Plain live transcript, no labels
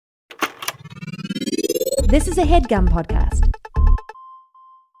This is a HeadGum podcast.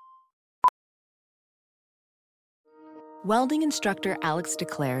 Welding instructor Alex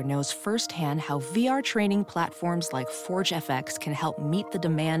DeClaire knows firsthand how VR training platforms like ForgeFX can help meet the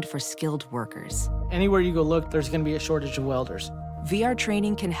demand for skilled workers. Anywhere you go look, there's going to be a shortage of welders. VR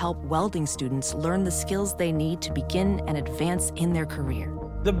training can help welding students learn the skills they need to begin and advance in their career.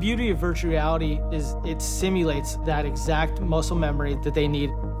 The beauty of virtual reality is it simulates that exact muscle memory that they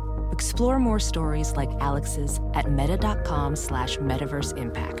need. Explore more stories like Alex's at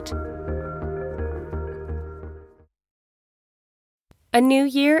meta.com/metaverseimpact. A new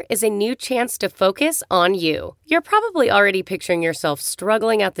year is a new chance to focus on you. You're probably already picturing yourself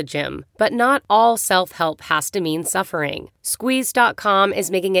struggling at the gym, but not all self-help has to mean suffering. Squeeze.com is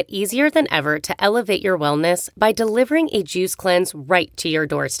making it easier than ever to elevate your wellness by delivering a juice cleanse right to your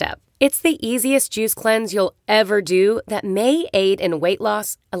doorstep. It's the easiest juice cleanse you'll ever do that may aid in weight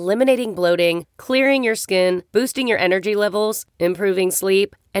loss, eliminating bloating, clearing your skin, boosting your energy levels, improving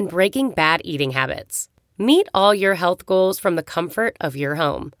sleep, and breaking bad eating habits. Meet all your health goals from the comfort of your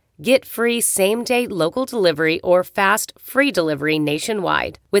home. Get free same-day local delivery or fast free delivery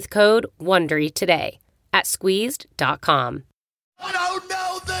nationwide with code WONDERY today at squeezed.com. I don't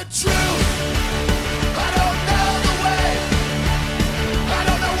know the truth. I don't know the way. I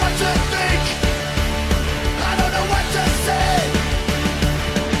don't know what to think. I don't know what to say.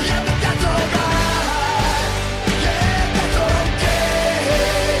 Yeah, but that's alright. Yeah, that's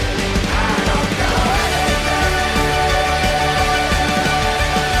okay. I don't know anything.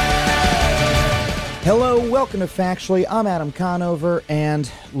 Hello, welcome to Factually. I'm Adam Conover, and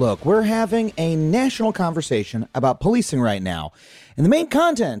look, we're having a national conversation about policing right now. And the main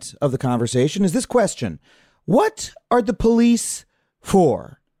content of the conversation is this question: what are the police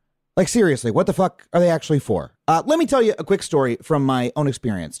for? Like, seriously, what the fuck are they actually for? Let me tell you a quick story from my own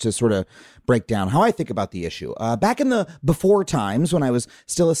experience to sort of break down how I think about the issue. Back in the before times, when I was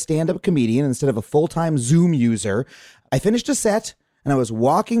still a stand-up comedian instead of a full-time Zoom user, I finished a set and I was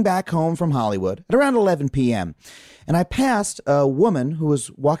walking back home from Hollywood at around 11 p.m. And I passed a woman who was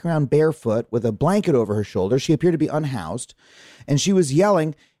walking around barefoot with a blanket over her shoulder. She appeared to be unhoused, and she was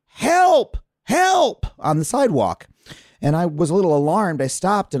yelling, "Help! Help!" on the sidewalk. And I was a little alarmed. I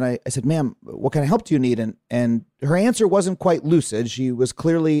stopped and I said, "Ma'am, what kind of help do you need?" And her answer wasn't quite lucid. She was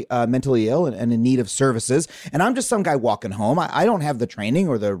clearly mentally ill and in need of services. And I'm just some guy walking home. I don't have the training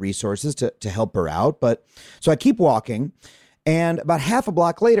or the resources to help her out. But so I keep walking. And about half a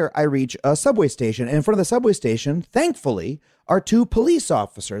block later, I reach a subway station. And in front of the subway station, thankfully, are two police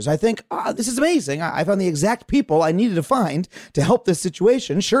officers. I think, this is amazing. I found the exact people I needed to find to help this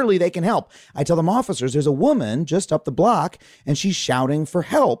situation. Surely they can help. I tell them, "Officers, there's a woman just up the block, and she's shouting for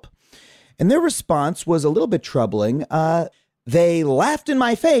help." And their response was a little bit troubling. They laughed in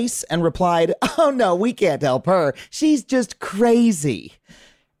my face and replied, "Oh, no, we can't help her. She's just crazy."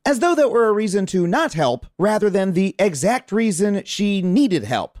 As though that were a reason to not help, rather than the exact reason she needed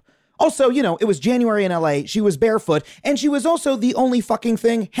help. Also, it was January in LA, she was barefoot, and she was also the only fucking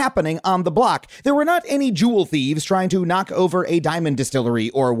thing happening on the block. There were not any jewel thieves trying to knock over a diamond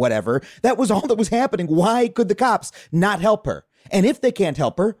distillery or whatever. That was all that was happening. Why could the cops not help her? And if they can't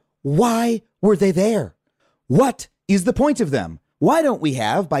help her, why were they there? What is the point of them? Why don't we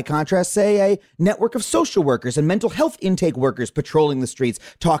have, by contrast, say, a network of social workers and mental health intake workers patrolling the streets,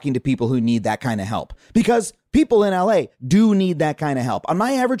 talking to people who need that kind of help? Because people in LA do need that kind of help. On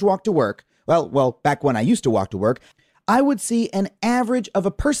my average walk to work, well, back when I used to walk to work, I would see an average of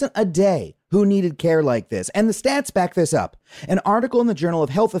a person a day who needed care like this. And the stats back this up. An article in the Journal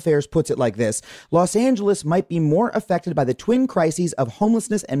of Health Affairs puts it like this: Los Angeles might be more affected by the twin crises of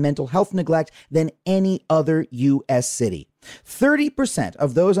homelessness and mental health neglect than any other U.S. city. 30%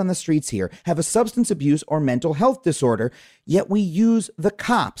 of those on the streets here have a substance abuse or mental health disorder, yet we use the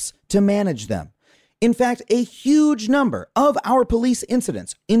cops to manage them. In fact, a huge number of our police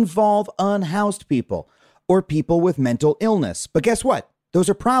incidents involve unhoused people or people with mental illness. But guess what? Those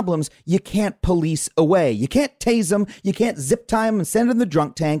are problems you can't police away. You can't tase them. You can't zip tie them and send them in the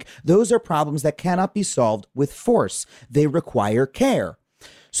drunk tank. Those are problems that cannot be solved with force. They require care.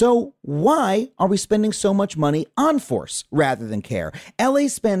 So why are we spending so much money on force rather than care? LA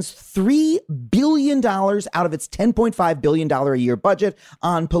spends $3 billion out of its $10.5 billion a year budget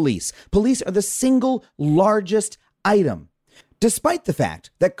on police. Police are the single largest item, despite the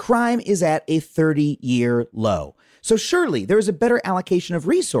fact that crime is at a 30-year low. So surely there is a better allocation of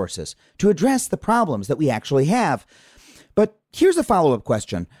resources to address the problems that we actually have. But here's a follow-up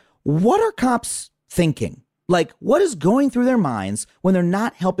question. What are cops thinking? Like, what is going through their minds when they're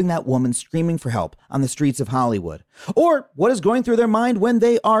not helping that woman screaming for help on the streets of Hollywood? Or what is going through their mind when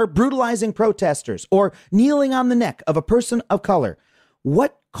they are brutalizing protesters or kneeling on the neck of a person of color?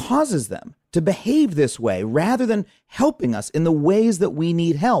 What causes them to behave this way rather than helping us in the ways that we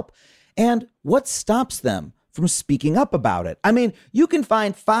need help? And what stops them from speaking up about it? I mean, you can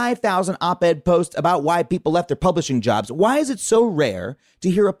find 5,000 op-ed posts about why people left their publishing jobs. Why is it so rare to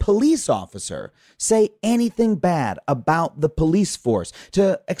hear a police officer say anything bad about the police force,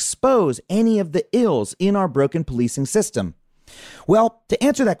 to expose any of the ills in our broken policing system? Well, to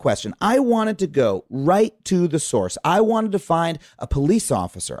answer that question, I wanted to go right to the source. I wanted to find a police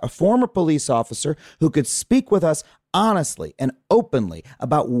officer, a former police officer, who could speak with us honestly and openly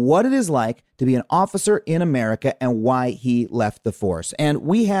about what it is like to be an officer in America and why he left the force. And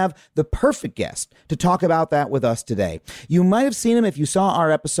we have the perfect guest to talk about that with us today. You might have seen him if you saw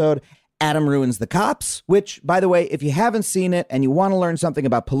our episode, Adam Ruins the Cops, which, by the way, if you haven't seen it and you want to learn something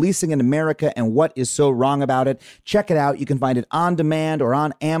about policing in America and what is so wrong about it, check it out. You can find it on demand or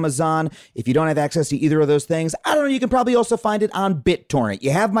on Amazon. If you don't have access to either of those things, I don't know, you can probably also find it on BitTorrent. You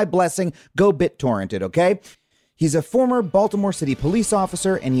have my blessing. Go BitTorrent it, okay? He's a former Baltimore City police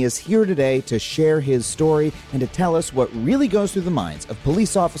officer, and he is here today to share his story and to tell us what really goes through the minds of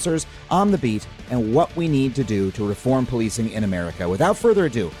police officers on the beat and what we need to do to reform policing in America. Without further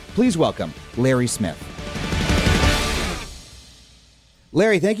ado, please welcome Larry Smith.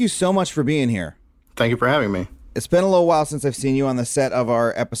 Larry, thank you so much for being here. Thank you for having me. It's been a little while since I've seen you on the set of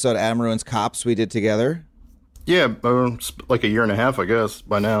our episode Adam Ruins Cops we did together. Yeah, like a year and a half, I guess,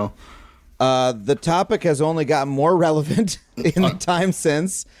 by now. The topic has only gotten more relevant in the time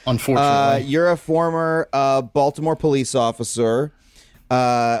since. Unfortunately. You're a former Baltimore police officer,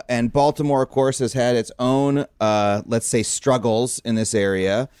 and Baltimore, of course, has had its own, let's say, struggles in this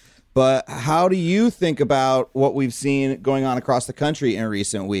area. But how do you think about what we've seen going on across the country in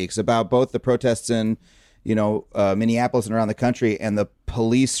recent weeks about both the protests in, Minneapolis and around the country and the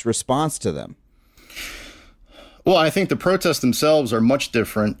police response to them? Well, I think the protests themselves are much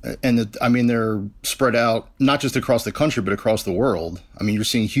different. And they're spread out not just across the country, but across the world. I mean, you're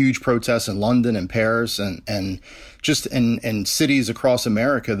seeing huge protests in London and Paris and just in cities across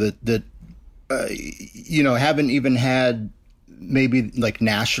America that haven't even had maybe like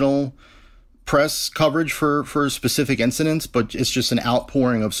national press coverage for specific incidents, but it's just an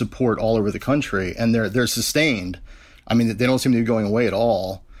outpouring of support all over the country. And they're sustained. I mean, they don't seem to be going away at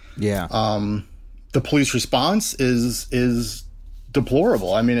all. Yeah. The police response is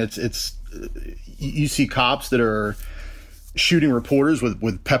deplorable. I mean, it's you see cops that are shooting reporters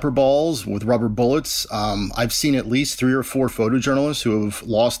with pepper balls, with rubber bullets. I've seen at least 3 or 4 photojournalists who have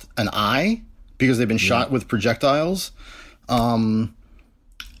lost an eye because they've been shot with projectiles. And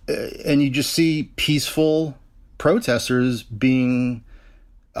you just see peaceful protesters being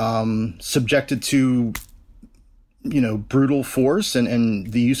subjected to brutal force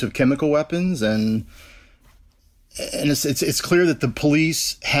and the use of chemical weapons. And it's clear that the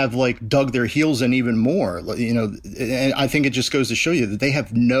police have like dug their heels in even more, and I think it just goes to show you that they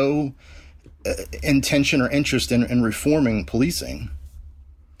have no intention or interest in reforming policing.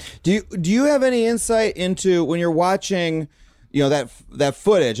 Do you have any insight into when you're watching, that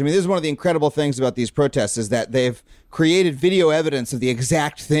footage? I mean, this is one of the incredible things about these protests is that they've created video evidence of the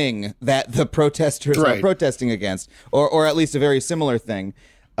exact thing that the protesters are protesting against, or at least a very similar thing.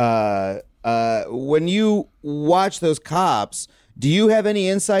 When you watch those cops, do you have any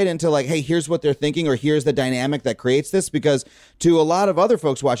insight into like, hey, here's what they're thinking, or here's the dynamic that creates this? Because to a lot of other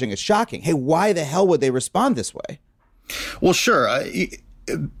folks watching, it's shocking. Hey, why the hell would they respond this way? Well, sure.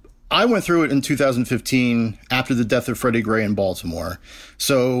 I went through it in 2015 after the death of Freddie Gray in Baltimore.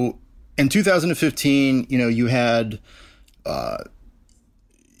 So in 2015, you had,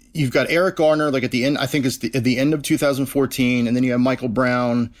 you've got Eric Garner, like at the end, I think it's at the end of 2014, and then you have Michael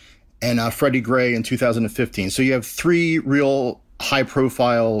Brown and Freddie Gray in 2015. So you have 3 real high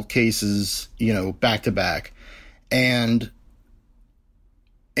profile cases, back to back. And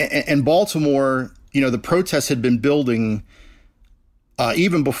in Baltimore, the protests had been building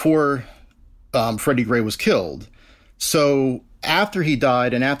even before Freddie Gray was killed. So after he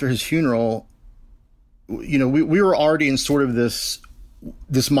died and after his funeral, we were already in sort of this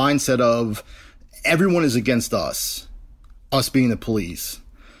mindset of everyone is against us being the police.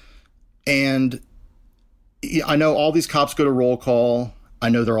 And I know all these cops go to roll call. I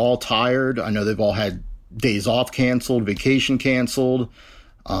know they're all tired. I know they've all had days off canceled, vacation canceled.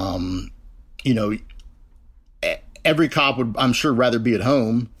 Every cop would, I'm sure, rather be at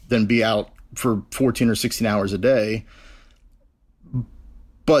home than be out for 14 or 16 hours a day.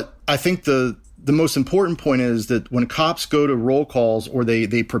 But I think the the most important point is that when cops go to roll calls or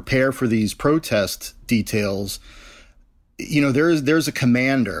they prepare for these protest details, there's a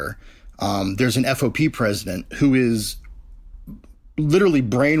commander, there's an FOP president who is literally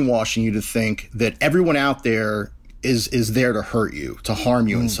brainwashing you to think that everyone out there is there to hurt you, to harm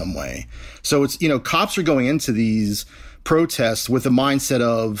you in some way. So it's, cops are going into these protests with the mindset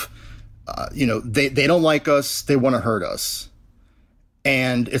of, they don't like us, they want to hurt us.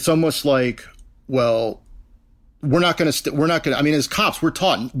 And it's almost like, well, we're not going to, I mean, as cops, we're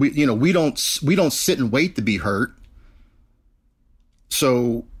taught, we don't sit and wait to be hurt.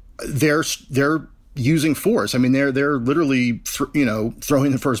 So they're using force. I mean, they're literally,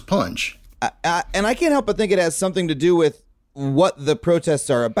 throwing the first punch. And I can't help but think it has something to do with what the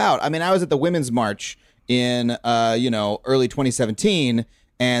protests are about. I mean, I was at the Women's March in, early 2017,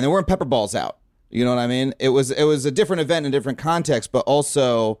 and there weren't pepper balls out. You know what I mean? It was a different event in a different context, but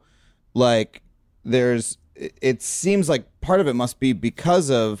also, like, it seems like part of it must be because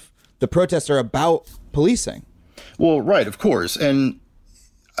of the protests are about policing. Well, right, of course. And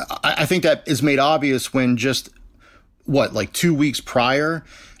I think that is made obvious when just, 2 weeks prior,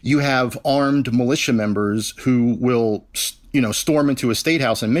 you have armed militia members who will, storm into a state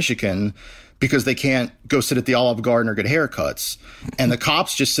house in Michigan because they can't go sit at the Olive Garden or get haircuts. And the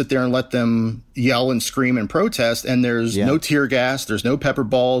cops just sit there and let them yell and scream and protest. And there's no tear gas, there's no pepper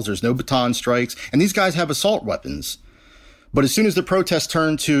balls, there's no baton strikes. And these guys have assault weapons. But as soon as the protests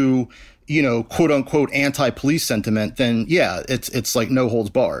turn to, quote unquote, anti-police sentiment, then it's like no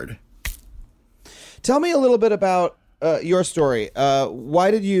holds barred. Tell me a little bit about your story. Why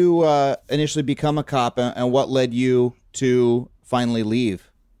did you initially become a cop, and what led you to finally leave?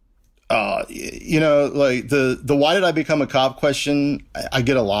 The why did I become a cop question, I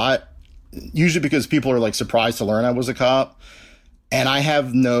get a lot, usually because people are like surprised to learn I was a cop. And I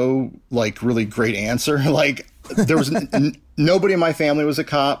have no really great answer. There was nobody in my family was a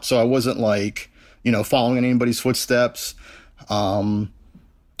cop. So I wasn't following in anybody's footsteps. My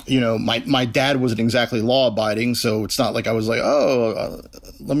dad wasn't exactly law abiding. So it's not like I was like,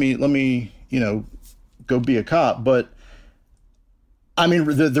 let me, go be a cop. But I mean,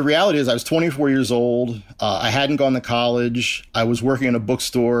 the reality is I was 24 years old. I hadn't gone to college. I was working in a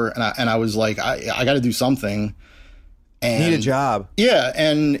bookstore, and I was like, I got to do something. And need a job. Yeah.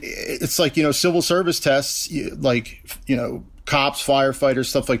 And it's like, civil service tests, cops, firefighters,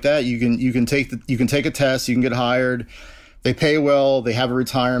 stuff like that. You can take a test, you can get hired. They pay well, they have a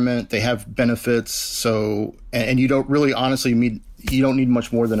retirement, they have benefits. So, and you don't really honestly you don't need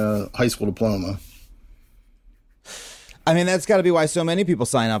much more than a high school diploma. I mean, that's got to be why so many people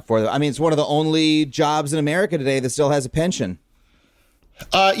sign up for it. I mean, it's one of the only jobs in America today that still has a pension.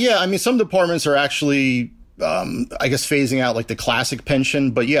 I mean, some departments are actually, I guess, phasing out the classic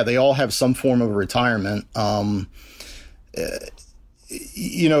pension, but they all have some form of a retirement. As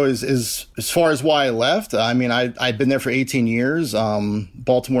far as why I left, I mean, I'd been there for 18 years.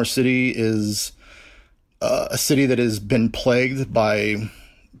 Baltimore City is a city that has been plagued by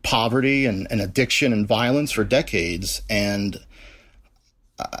poverty and addiction and violence for decades. And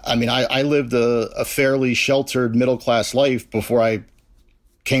I mean, I lived a fairly sheltered middle-class life before I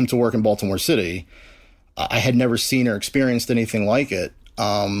came to work in Baltimore City. I had never seen or experienced anything like it.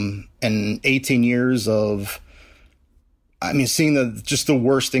 And 18 years of, I mean, seeing the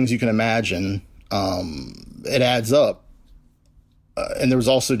worst things you can imagine, it adds up. And there was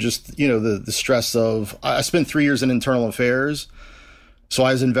also just, the stress of, I spent 3 years in internal affairs. So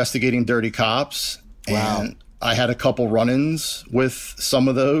I was investigating dirty cops. Wow. And I had a couple run-ins with some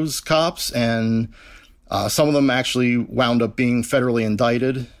of those cops, and some of them actually wound up being federally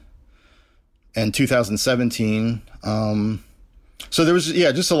indicted in 2017. So there was,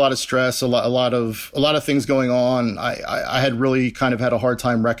 just a lot of stress, a lot of things going on. I had really kind of had a hard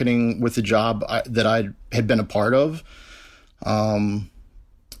time reckoning with the job that I had been a part of. And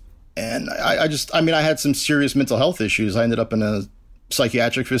I had some serious mental health issues. I ended up in a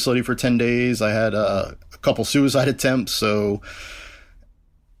psychiatric facility for 10 days. I had a couple suicide attempts. So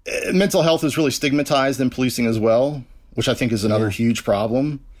mental health is really stigmatized in policing as well, which I think is another huge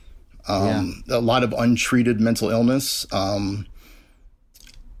problem. A lot of untreated mental illness. And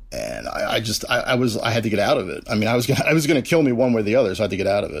I had to get out of it. I mean, I was going to kill me one way or the other. So I had to get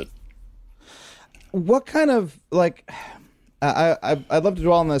out of it. What kind of I'd love to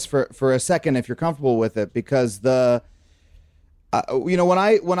dwell on this for a second, if you're comfortable with it, because when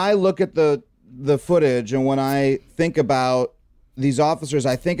I look at the footage and when I think about these officers,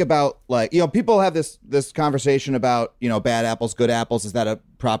 I think about people have this conversation about, bad apples, good apples. Is that a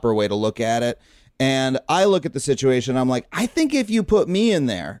proper way to look at it? And I look at the situation, I'm like, I think if you put me in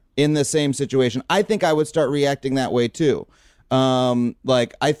there in the same situation, I think I would start reacting that way too.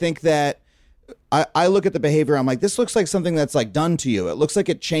 Like, I think that I look at the behavior, I'm like, this looks like something that's like done to you. It looks like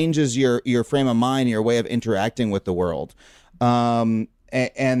it changes your frame of mind, your way of interacting with the world.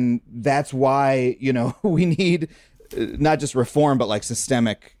 And that's why, you know, we need not just reform, but like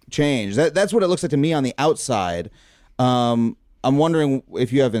systemic change. That's what it looks like to me on the outside. I'm wondering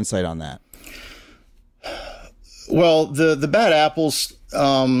if you have insight on that. Well, the bad apples,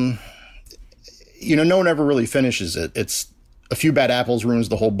 you know, no one ever really finishes it. It's a few bad apples ruins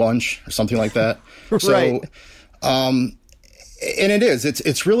the whole bunch or something like that. Right. So, and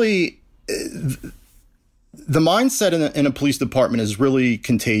it's really, the mindset in a police department is really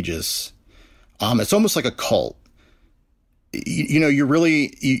contagious. It's almost like a cult. You know, you're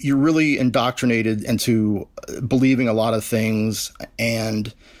really indoctrinated into believing a lot of things,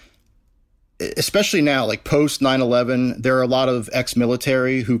 and especially now, like post 9/11, there are a lot of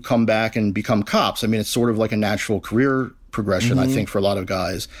ex-military who come back and become cops. I mean, it's sort of like a natural career progression, I think, for a lot of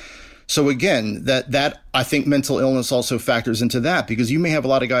guys. So again, that I think mental illness also factors into that, because you may have a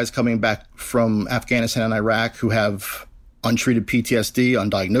lot of guys coming back from Afghanistan and Iraq who have untreated PTSD,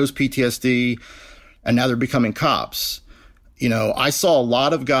 undiagnosed PTSD, and now they're becoming cops. You know, I saw a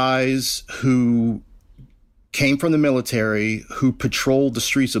lot of guys who came from the military who patrolled the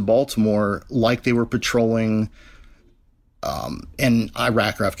streets of Baltimore like they were patrolling in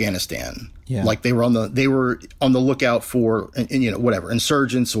Iraq or Afghanistan. Yeah. Like they were on the lookout for, you know, whatever,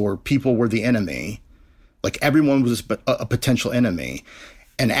 insurgents or people were the enemy. Like everyone was a potential enemy.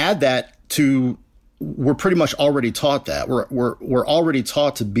 And add that to, we're pretty much already taught that. We're already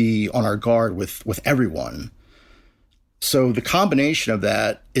taught to be on our guard with everyone. So the combination of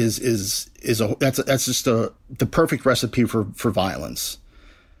that is that's just the perfect recipe for violence.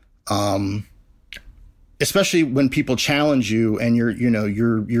 Especially when people challenge you and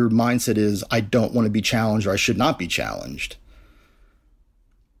your mindset is, I don't want to be challenged, or I should not be challenged.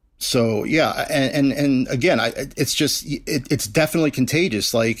 So yeah, and again, it's definitely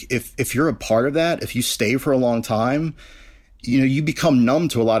contagious. Like if you're a part of that, if you stay for a long time, you know, you become numb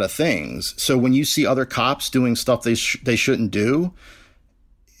to a lot of things. So when you see other cops doing stuff they shouldn't do,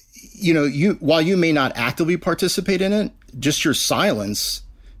 you know, while you may not actively participate in it, just your silence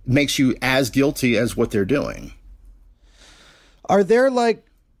makes you as guilty as what they're doing. Are there, like,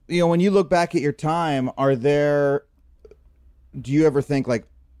 you know, when you look back at your time, do you ever think like,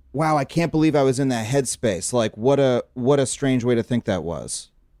 wow, I can't believe I was in that headspace? Like, what a strange way to think that was.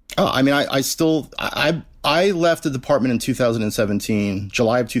 Oh, I mean, I left the department in 2017,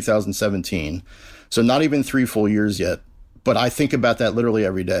 July of 2017. So not even 3 full years yet, but I think about that literally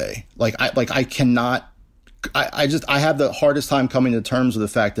every day. I have the hardest time coming to terms with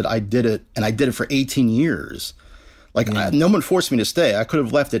the fact that I did it, and I did it for 18 years. No one forced me to stay. I could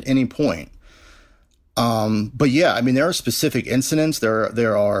have left at any point. But yeah, I mean, there are specific incidents.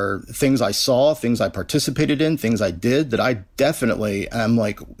 There are things I saw, things I participated in, things I did that I definitely am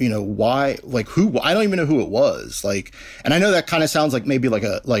like, you know, why, like who, I don't even know who it was. Like, and I know that kind of sounds like maybe like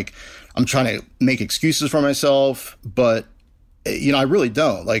I'm trying to make excuses for myself, but you know, I really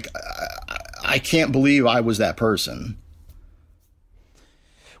don't. Like, I can't believe I was that person.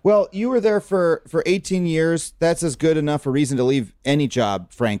 Well, you were there for 18 years. That's as good enough a reason to leave any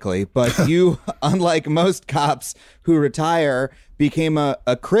job, frankly. But you, unlike most cops who retire, became a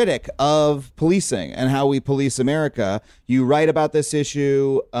critic of policing and how we police America. You write about this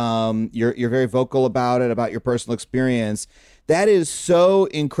issue. You're very vocal about it, about your personal experience. That is so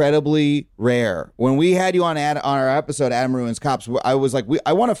incredibly rare. When we had you on our episode, Adam Ruins Cops, I was like,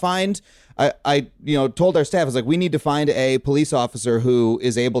 I want to find. I told our staff, I was like, we need to find a police officer who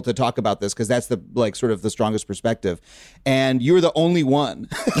is able to talk about this, because that's the sort of the strongest perspective. And you're the only one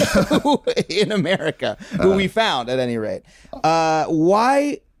in America who we found, at any rate.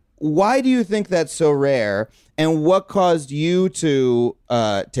 Why do you think that's so rare, and what caused you to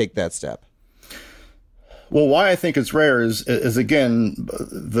take that step? Well, why I think it's rare is again,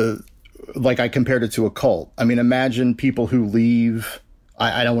 I compared it to a cult. I mean, imagine people who leave.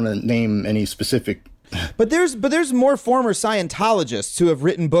 I don't want to name any specific. But there's more former Scientologists who have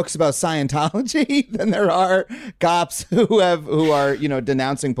written books about Scientology than there are cops who are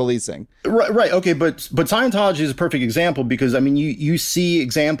denouncing policing. Right. Okay. But Scientology is a perfect example, because I mean, you see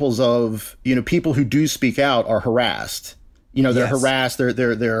examples of, you know, people who do speak out are harassed. You know, they're harassed.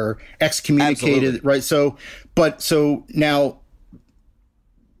 They're excommunicated. Absolutely. Right. So now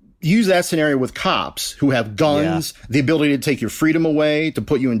use that scenario with cops who have guns, the ability to take your freedom away, to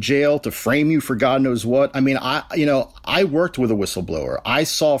put you in jail, to frame you for God knows what. I mean, I worked with a whistleblower. I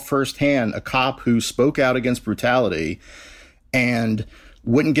saw firsthand a cop who spoke out against brutality and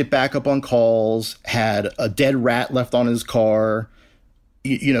wouldn't get back up on calls, had a dead rat left on his car,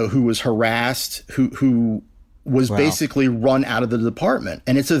 who was harassed, who was basically run out of the department.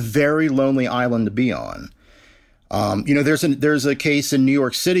 And it's a very lonely island to be on. There's a case in New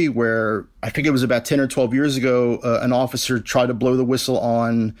York City where I think it was about 10 or 12 years ago, an officer tried to blow the whistle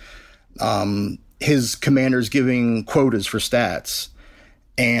on his commanders giving quotas for stats.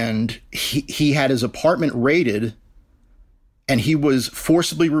 And he had his apartment raided, and he was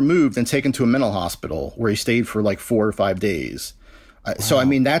forcibly removed and taken to a mental hospital where he stayed for like 4 or 5 days. Wow. So, I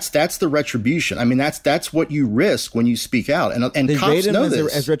mean, that's the retribution. I mean, that's what you risk when you speak out. And they cops know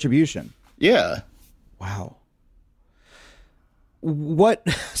this. As retribution. Yeah. Wow. What?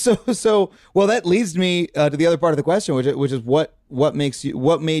 Well, that leads me to the other part of the question, which is what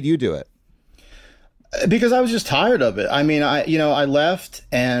made you do it? Because I was just tired of it. I mean, I left,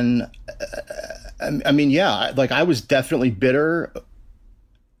 and I mean, yeah, I was definitely bitter.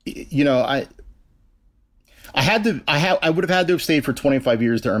 I would have had to have stayed for 25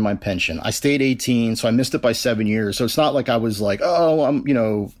 years to earn my pension. I stayed 18, so I missed it by 7 years. So it's not like I was like, oh, I'm,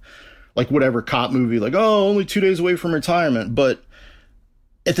 like whatever cop movie, like, oh, only 2 days away from retirement. But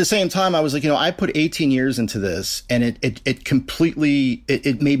at the same time, I was like, I put 18 years into this, and it completely,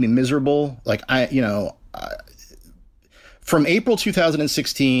 it made me miserable. Like from April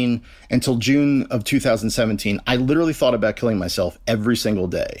 2016 until June of 2017, I literally thought about killing myself every single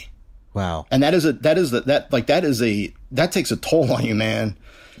day. Wow. And that takes a toll on you, man.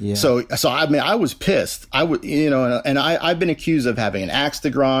 Yeah. So I mean, I was pissed. I've been accused of having an axe to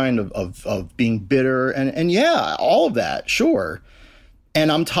grind, of being bitter, and yeah, all of that, sure. And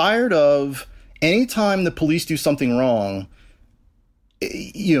I'm tired of anytime the police do something wrong,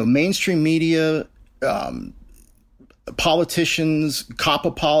 mainstream media, politicians, cop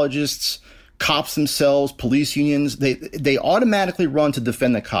apologists, cops themselves, police unions, they automatically run to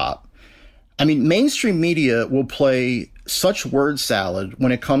defend the cop. I mean, mainstream media will play such word salad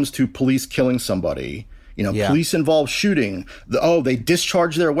when it comes to police killing somebody. Police involved shooting. They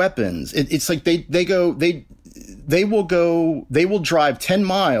discharge their weapons. It's like they will drive 10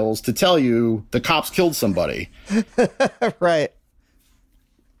 miles to tell you the cops killed somebody. Right.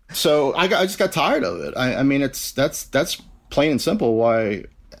 So I just got tired of it. I mean, that's plain and simple why.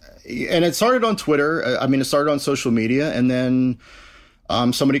 And it started on Twitter. I mean, it started on social media, and then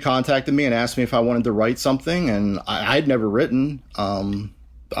somebody contacted me and asked me if I wanted to write something, and I'd never written.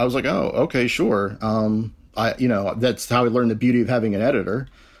 I was like, oh, okay, sure. That's how I learned the beauty of having an editor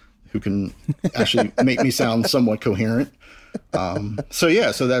who can actually make me sound somewhat coherent.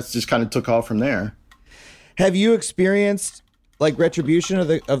 So that's just kind of took off from there. Have you experienced like retribution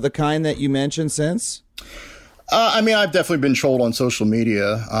of the kind that you mentioned since? I mean, I've definitely been trolled on social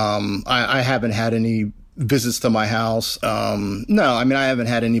media. I haven't had any visits to my house. No, I mean, I haven't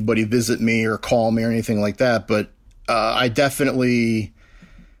had anybody visit me or call me or anything like that. But I definitely,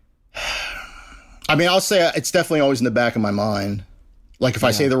 I mean, I'll say it's definitely always in the back of my mind. Like if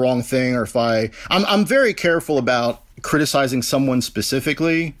I say the wrong thing, or if I'm very careful about criticizing someone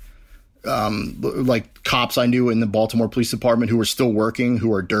specifically. Like cops I knew in the Baltimore Police Department who are still working,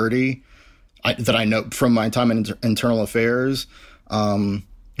 who are dirty, that I know from my time in internal affairs. And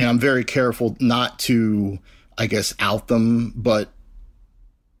I'm very careful not to, I guess, out them, but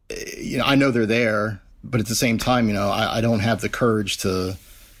I know they're there, but at the same time, I don't have the courage to,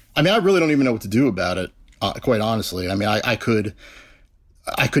 I mean, I really don't even know what to do about it. Quite honestly. I mean, I could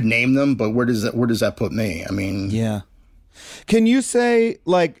name them, but where does that put me? I mean, yeah. Can you say,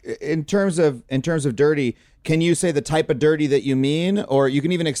 like, in terms of dirty, can you say the type of dirty that you mean, or you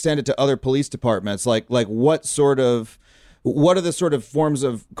can even extend it to other police departments? Like what are the sort of forms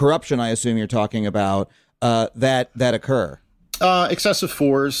of corruption I assume you're talking about that occur? Excessive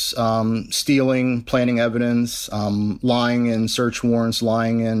force, stealing, planting evidence, lying in search warrants,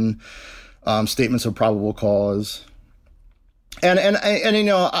 lying in statements of probable cause. And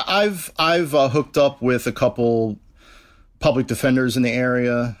I've hooked up with a couple public defenders in the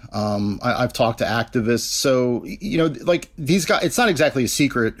area. I've talked to activists. So, like these guys, it's not exactly a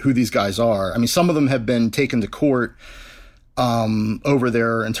secret who these guys are. I mean, some of them have been taken to court over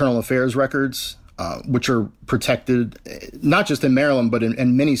their internal affairs records, which are protected, not just in Maryland, but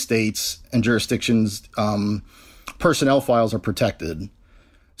in many states and jurisdictions. Personnel files are protected.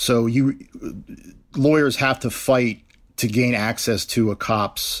 So lawyers have to fight to gain access to a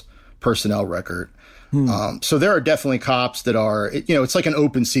cop's personnel record. So there are definitely cops that are, it's like an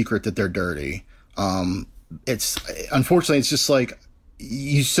open secret that they're dirty. Unfortunately, it's just like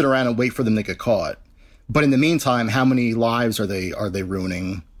you sit around and wait for them to get caught. But in the meantime, how many lives are they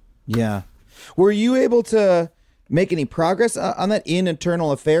ruining? Yeah. Were you able to make any progress on that in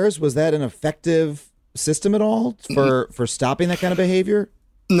internal affairs? Was that an effective system at all for stopping that kind of behavior?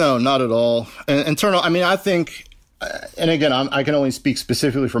 No, not at all. Internal, I mean, I think, and again, I can only speak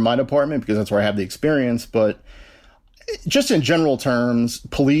specifically for my department because that's where I have the experience, but just in general terms,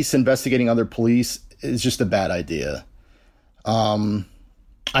 police investigating other police is just a bad idea.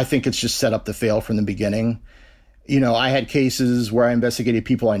 I think it's just set up to fail from the beginning. I had cases where I investigated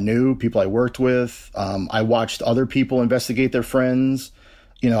people I knew, people I worked with. I watched other people investigate their friends.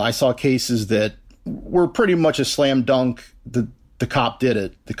 I saw cases that were pretty much a slam dunk. The cop did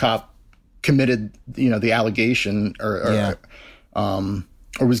it. The cop committed, the allegation or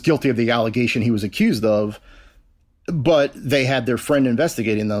was guilty of the allegation he was accused of. But they had their friend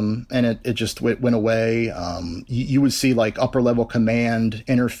investigating them, and it just went away. You would see like upper level command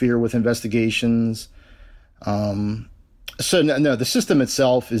interfere with investigations. So no, the system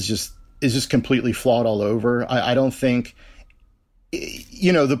itself is just completely flawed all over. I don't think,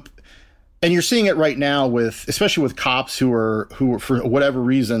 and you're seeing it right now especially with cops who are for whatever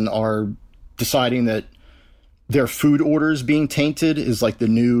reason are deciding that their food orders being tainted is like the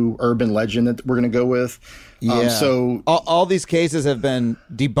new urban legend that we're going to go with. Yeah. So all these cases have been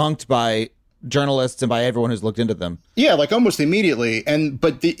debunked by journalists and by everyone who's looked into them. Yeah, like almost immediately.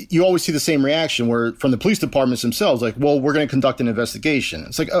 But you always see the same reaction where from the police departments themselves, like, well, we're going to conduct an investigation.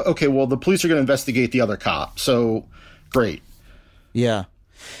 It's like, okay, well, the police are going to investigate the other cop. So great. Yeah.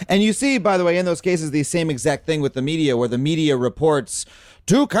 And you see, by the way, in those cases, the same exact thing with the media, where the media reports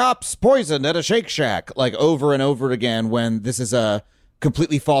 2 cops poisoned at a Shake Shack, like over and over again, when this is a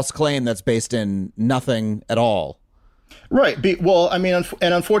completely false claim that's based in nothing at all. Right. Well, I mean,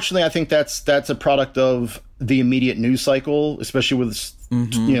 and unfortunately, I think that's a product of the immediate news cycle, especially with,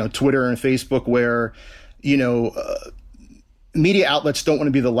 Twitter and Facebook, where, media outlets don't want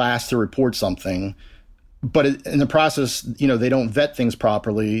to be the last to report something. But in the process, they don't vet things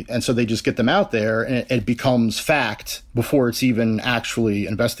properly. And so they just get them out there and it becomes fact before it's even actually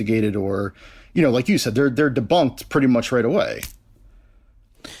investigated or, like you said, they're debunked pretty much right away.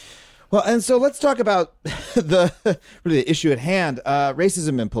 Well, and so let's talk about the issue at hand,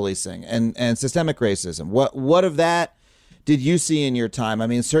 racism in policing and systemic racism. What of that did you see in your time? I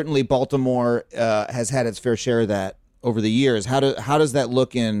mean, certainly Baltimore has had its fair share of that over the years. How does that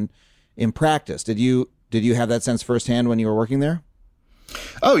look in practice? Did you have that sense firsthand when you were working there?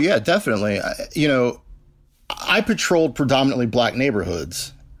 Oh, yeah, definitely. I patrolled predominantly black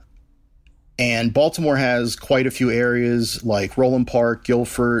neighborhoods. And Baltimore has quite a few areas like Roland Park,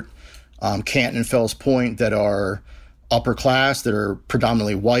 Guilford, Canton and Fells Point that are upper class, that are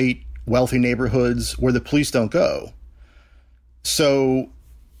predominantly white, wealthy neighborhoods where the police don't go. So,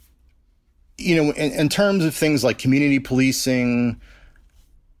 in terms of things like community policing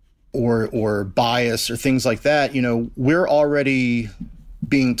or bias or things like that, we're already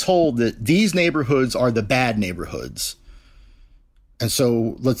being told that these neighborhoods are the bad neighborhoods. And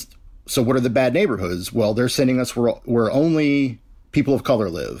so what are the bad neighborhoods? Well, they're sending us where only people of color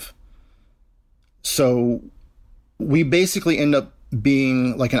live. So we basically end up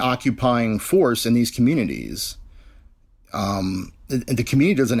being like an occupying force in these communities. The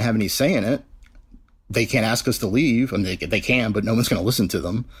community doesn't have any say in it. They can't ask us to leave. I mean, they can, but no one's going to listen to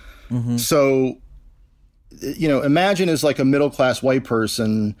them. Mm-hmm. So, imagine as like a middle-class white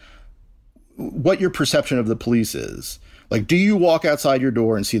person, what your perception of the police is. Like, do you walk outside your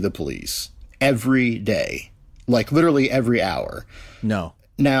door and see the police every day? Like literally every hour? No.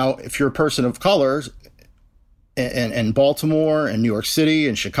 Now, if you're a person of color in Baltimore and New York City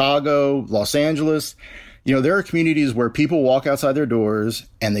and Chicago, Los Angeles, there are communities where people walk outside their doors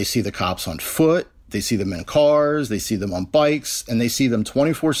and they see the cops on foot, they see them in cars, they see them on bikes, and they see them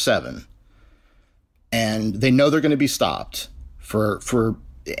 24/7. And they know they're going to be stopped for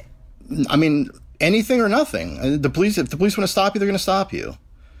anything or nothing. If the police want to stop you, they're going to stop you.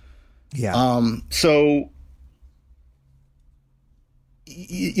 Yeah. So,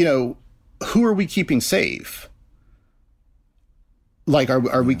 who are we keeping safe? Like,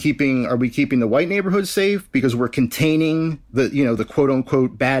 are we keeping the white neighborhoods safe because we're containing the quote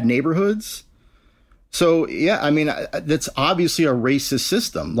unquote bad neighborhoods? So yeah, I mean, that's obviously a racist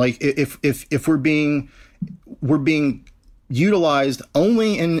system. Like if we're being utilized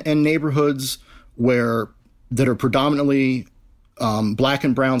only in neighborhoods that are predominantly black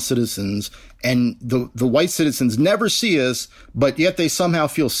and brown citizens, and the white citizens never see us, but yet they somehow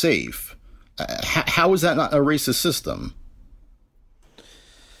feel safe. How is that not a racist system?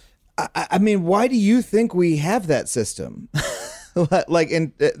 I mean, why do you think we have that system?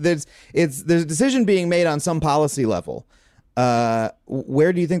 There's a decision being made on some policy level.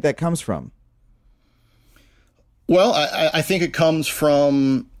 Where do you think that comes from? Well, I think it comes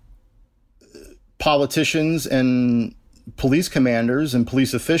from politicians and police commanders and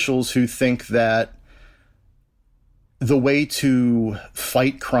police officials who think that the way to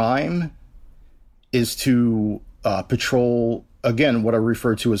fight crime is to patrol, again, what I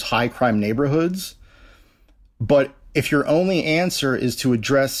refer to as high crime neighborhoods. But if your only answer is to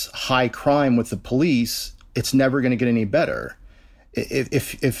address high crime with the police, it's never going to get any better.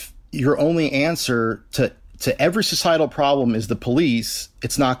 If your only answer to every societal problem is the police,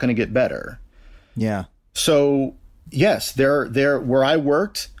 it's not going to get better. Yeah. So yes, there where I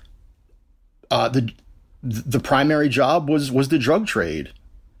worked, the primary job was the drug trade.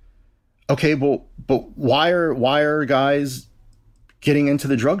 Okay, but why are guys getting into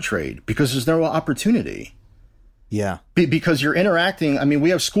the drug trade? Because there's no opportunity. Yeah. Because you're interacting. I mean, we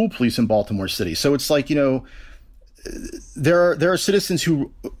have school police in Baltimore City, so it's like, there are citizens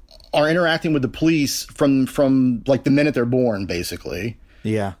who are interacting with the police from like the minute they're born, basically.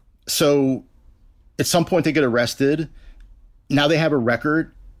 Yeah. So at some point they get arrested. Now they have a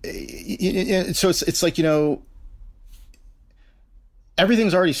record. So it's like,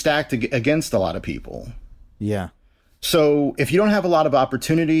 everything's already stacked against a lot of people. Yeah. So if you don't have a lot of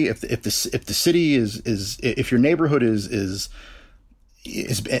opportunity, if the city if your neighborhood is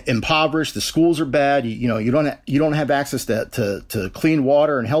impoverished, the schools are bad, you don't have access to clean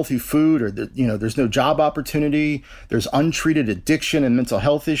water and healthy food, or there's no job opportunity, there's untreated addiction and mental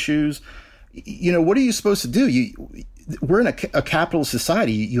health issues. What are you supposed to do? We're in a capitalist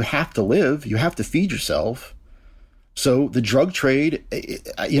society. You have to live. You have to feed yourself. So the drug trade,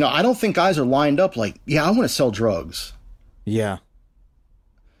 I don't think guys are lined up like, yeah, I want to sell drugs. Yeah.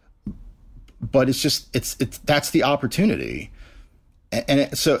 But it's that's the opportunity.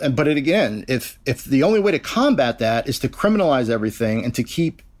 But again, if the only way to combat that is to criminalize everything and to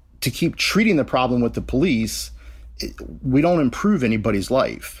keep treating the problem with the police, we don't improve anybody's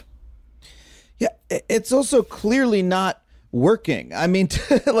life. Yeah, it's also clearly not working. I mean,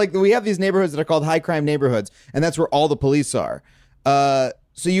 like, we have these neighborhoods that are called high crime neighborhoods, and that's where all the police are.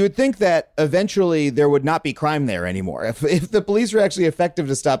 So you would think that eventually there would not be crime there anymore. If the police are actually effective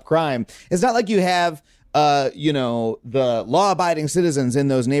to stop crime, it's not like you have, the law-abiding citizens in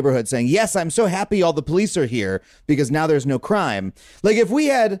those neighborhoods saying, yes, I'm so happy all the police are here because now there's no crime. Like, if we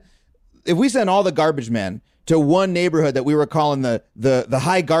sent all the garbage men to one neighborhood that we were calling the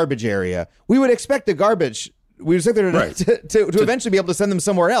high garbage area, we would expect the garbage. We would expect them to eventually be able to send them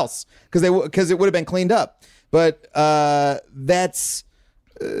somewhere else because it would have been cleaned up. But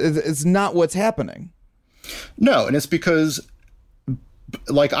it's not what's happening. No, and it's because,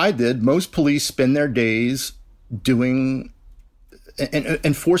 like I did, most police spend their days doing and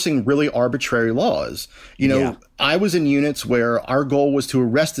enforcing really arbitrary laws. I was in units where our goal was to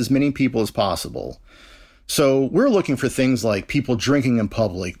arrest as many people as possible. So we're looking for things like people drinking in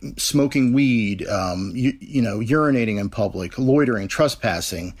public, smoking weed, urinating in public, loitering,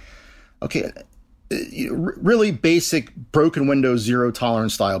 trespassing. Okay, really basic broken windows, zero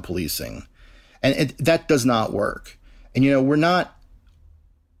tolerance style policing, and that does not work. And we're not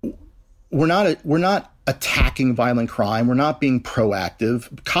attacking violent crime. We're not being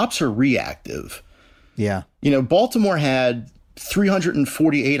proactive. Cops are reactive. Yeah. Baltimore had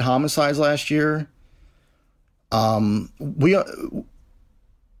 348 homicides last year.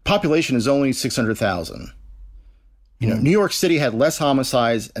 Population is only 600,000. New York City had less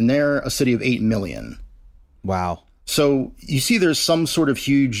homicides, and they're a city of 8 million. Wow. So you see there's some sort of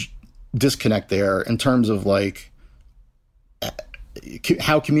huge disconnect there in terms of like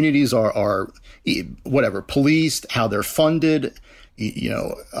how communities are policed, how they're funded.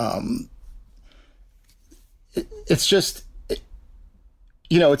 It's just,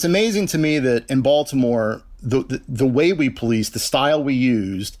 it's amazing to me that in Baltimore, the way we police, the style we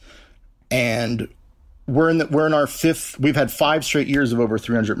used, and we're in our fifth. We've had 5 straight years of over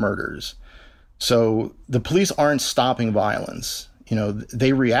 300 murders. So the police aren't stopping violence.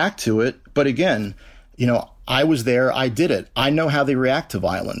 They react to it. But again, I was there. I did it. I know how they react to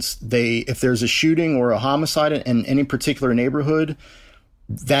violence. If there's a shooting or a homicide in any particular neighborhood,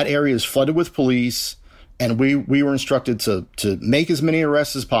 that area is flooded with police. And we were instructed to make as many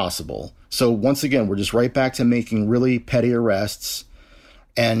arrests as possible. So once again, we're just right back to making really petty arrests.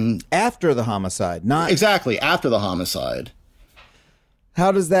 And after the homicide, not exactly after the homicide.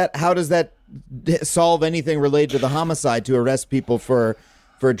 How does that solve anything related to the homicide to arrest people for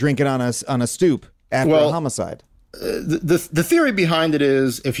for drinking on a stoop after a homicide. The theory behind it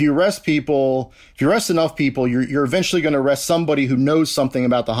is if you arrest enough people, you're eventually going to arrest somebody who knows something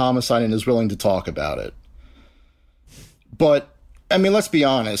about the homicide and is willing to talk about it. But I mean, let's be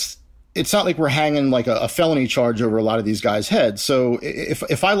honest. It's not like we're hanging like a felony charge over a lot of these guys' heads. So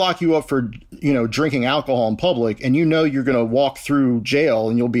if I lock you up for, drinking alcohol in public and you're going to walk through jail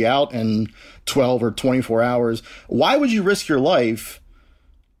and you'll be out in 12 or 24 hours, why would you risk your life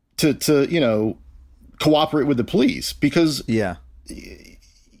to cooperate with the police? Because,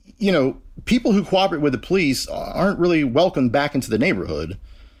 people who cooperate with the police aren't really welcomed back into the neighborhood.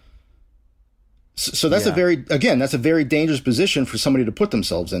 So that's a very dangerous position for somebody to put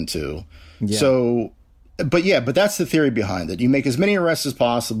themselves into. Yeah. So, but that's the theory behind it. You make as many arrests as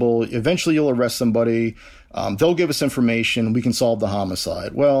possible. Eventually you'll arrest somebody. They'll give us information. We can solve the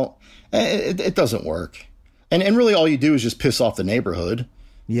homicide. Well, it doesn't work. And really all you do is just piss off the neighborhood.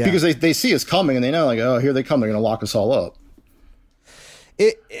 Yeah. Because they see us coming and they know, like, oh, here they come. They're going to lock us all up.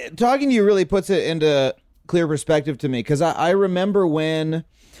 Talking to you really puts it into clear perspective to me, because I remember living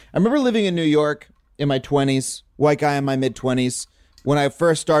in New York in my 20s, white guy in my mid-20s, when I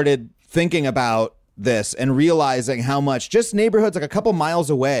first started thinking about this and realizing how much just neighborhoods like a couple miles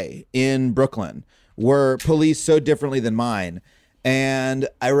away in Brooklyn were policed so differently than mine. And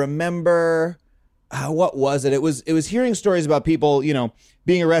I remember, what was it? It was hearing stories about people,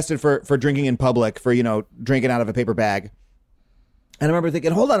 being arrested for drinking in public, for, drinking out of a paper bag. And I remember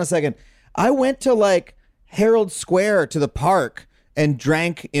thinking, hold on a second. I went to like Herald Square to the park and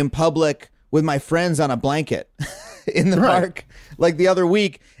drank in public with my friends on a blanket in the park like the other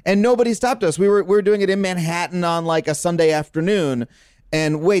week, and nobody stopped us. We were doing it in Manhattan on like a Sunday afternoon.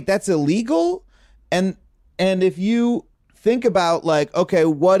 And wait, that's illegal? And if you think about like, okay,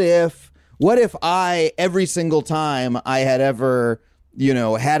 what if I, every single time I had ever,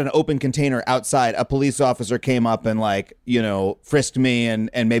 had an open container outside, a police officer came up and like, frisked me and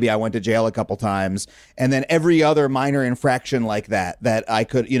maybe I went to jail a couple times. And then every other minor infraction like that I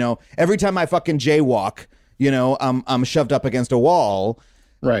could, every time I fucking jaywalk, I'm shoved up against a wall.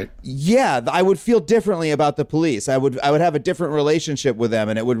 Right. Yeah, I would feel differently about the police. I would have a different relationship with them,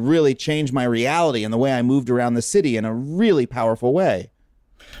 and it would really change my reality and the way I moved around the city in a really powerful way.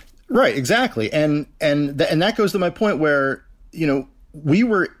 Right, exactly. And that goes to my point where, we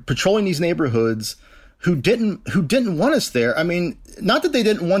were patrolling these neighborhoods who didn't want us there. I mean, not that they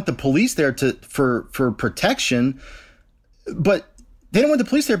didn't want the police there for protection, but they didn't want the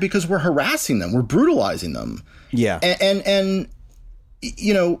police there because we're harassing them, we're brutalizing them. Yeah. And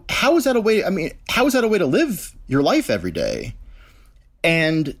how is that a way? I mean, how is that a way to live your life every day?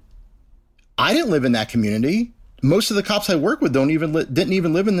 And I didn't live in that community. Most of the cops I work with didn't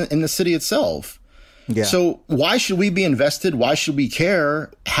even live in the city itself. Yeah. So why should we be invested? Why should we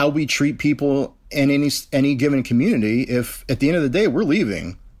care how we treat people in any given community if at the end of the day we're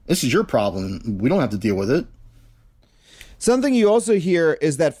leaving? This is your problem. We don't have to deal with it. Something you also hear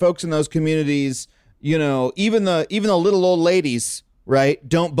is that folks in those communities, even the little old ladies, right,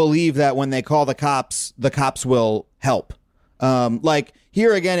 don't believe that when they call the cops will help. Like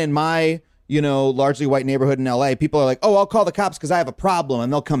here again in my, largely white neighborhood in LA, people are like, oh, I'll call the cops because I have a problem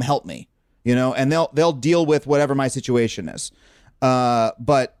and they'll come help me, and they'll deal with whatever my situation is.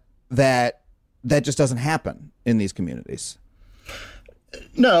 But that just doesn't happen in these communities.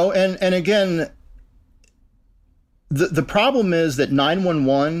 No. And again, the problem is that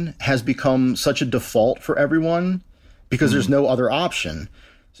 911 has become such a default for everyone because there's no other option.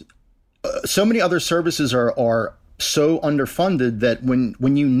 So many other services are so underfunded that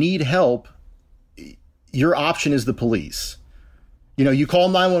when you need help, your option is the police. You call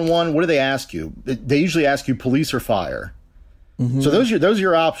 911. What do they ask you? They usually ask you police or fire. Mm-hmm. So those are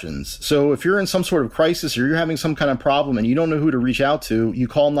your options. So if you're in some sort of crisis or you're having some kind of problem and you don't know who to reach out to, you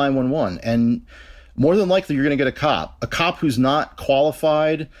call 911. And more than likely, you're going to get a cop who's not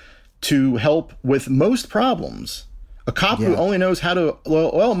qualified to help with most problems. A cop who only knows how to,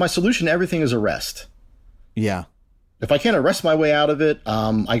 my solution to everything is arrest. Yeah. If I can't arrest my way out of it,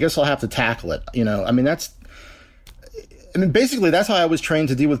 I guess I'll have to tackle it. Basically, that's how I was trained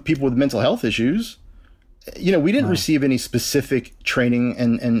to deal with people with mental health issues. We didn't receive any specific training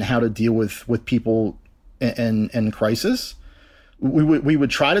in how to deal with people in crisis. We would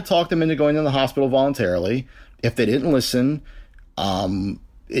try to talk them into going to the hospital voluntarily. If they didn't listen,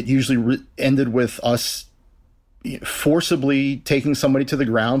 it usually ended with us forcibly taking somebody to the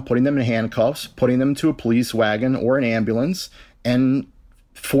ground, putting them in handcuffs, putting them to a police wagon or an ambulance, and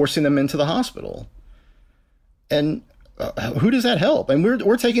forcing them into the hospital. And who does that help? And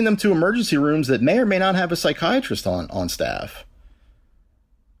we're taking them to emergency rooms that may or may not have a psychiatrist on staff.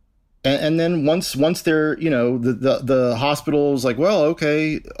 And then once they're, the hospital's like, well,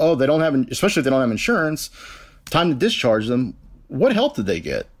 okay, they don't have, especially if they don't have insurance, time to discharge them. What help did they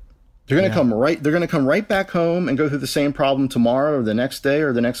get? They're going to come right back home and go through the same problem tomorrow or the next day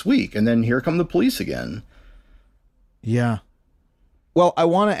or the next week. And then here come the police again. Yeah. Well, I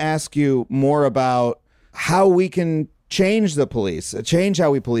want to ask you more about how we can change the police, change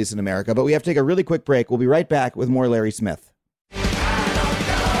how we police in America. But we have to take a really quick break. We'll be right back with more Larry Smith.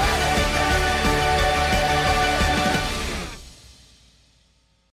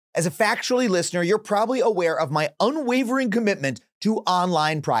 As a Factually listener, you're probably aware of my unwavering commitment to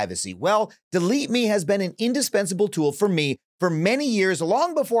online privacy. Well, Delete Me has been an indispensable tool for me for many years,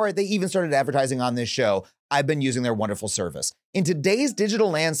 long before they even started advertising on this show. I've been using their wonderful service. In today's digital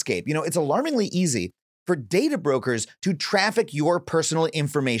landscape, it's alarmingly easy for data brokers to traffic your personal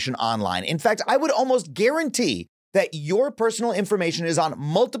information online. In fact, I would almost guarantee that your personal information is on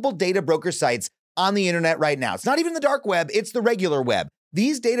multiple data broker sites on the internet right now. It's not even the dark web, it's the regular web.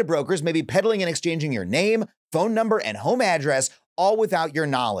 These data brokers may be peddling and exchanging your name, phone number, and home address, all without your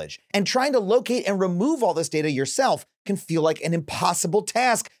knowledge. And trying to locate and remove all this data yourself can feel like an impossible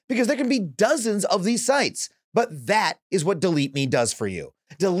task because there can be dozens of these sites. But that is what Delete Me does for you.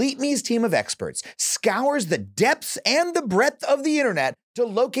 Delete Me's team of experts scours the depths and the breadth of the internet to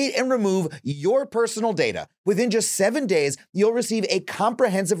locate and remove your personal data. Within just 7 days, you'll receive a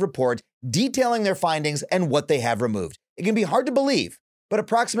comprehensive report detailing their findings and what they have removed. It can be hard to believe, but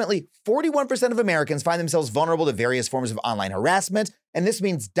approximately 41% of Americans find themselves vulnerable to various forms of online harassment, and this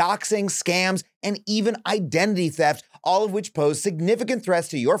means doxing, scams, and even identity theft, all of which pose significant threats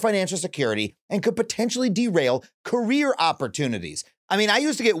to your financial security and could potentially derail career opportunities. I mean, I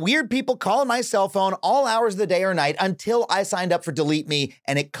used to get weird people calling my cell phone all hours of the day or night until I signed up for Delete Me,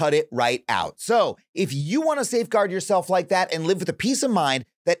 and it cut it right out. So if you want to safeguard yourself like that and live with the peace of mind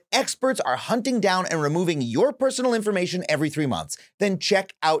that experts are hunting down and removing your personal information every 3 months, then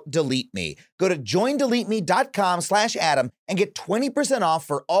check out Delete Me. Go to joindeleteme.com/Adam and get 20% off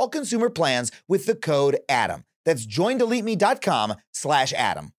for all consumer plans with the code Adam. That's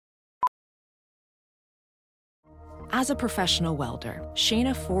joindeleteme.com/Adam. As a professional welder,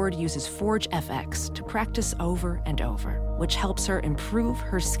 Shayna Ford uses Forge FX to practice over and over, which helps her improve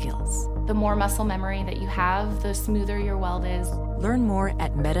her skills. The more muscle memory that you have, the smoother your weld is. Learn more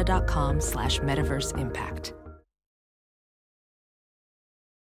at meta.com/metaverse impact.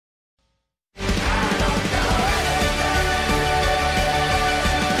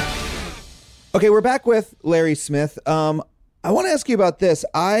 Okay, we're back with Larry Smith. I want to ask you about this.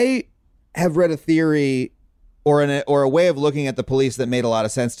 I have read a theory or a way of looking at the police that made a lot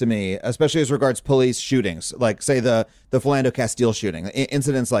of sense to me, especially as regards police shootings, like say the Philando Castile shooting,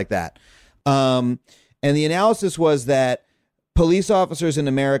 incidents like that. And the analysis was that police officers in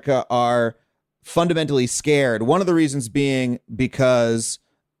America are fundamentally scared. One of the reasons being because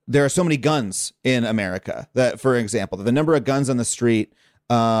there are so many guns in America. That, for example, the number of guns on the street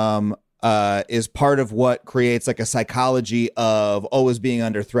is part of what creates like a psychology of always being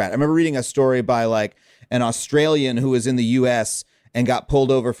under threat. I remember reading a story by like an Australian who was in the US and got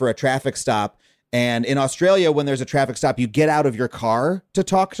pulled over for a traffic stop. And in Australia, when there's a traffic stop, you get out of your car to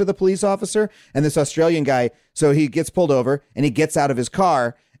talk to the police officer. And this Australian guy, so he gets pulled over and he gets out of his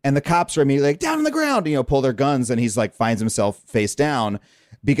car and the cops are immediately like, down on the ground, pull their guns. And he's like, finds himself face down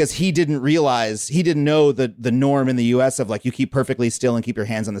because he didn't know the norm in the US of like, you keep perfectly still and keep your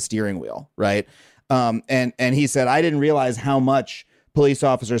hands on the steering wheel. Right. And he said, I didn't realize how much police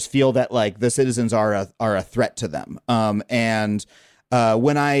officers feel that like the citizens are a threat to them.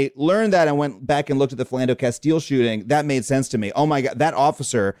 When I learned that and went back and looked at the Philando Castile shooting, that made sense to me. Oh my God, that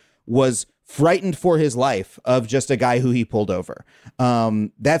officer was frightened for his life of just a guy who he pulled over.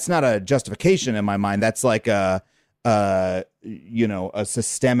 That's not a justification in my mind. That's like a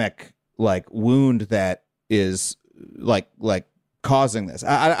systemic like wound that is like causing this.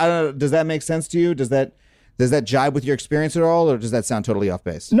 I don't know. Does that make sense to you? Does that jibe with your experience at all, or does that sound totally off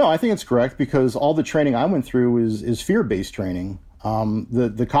base? No, I think it's correct because all the training I went through is fear-based training.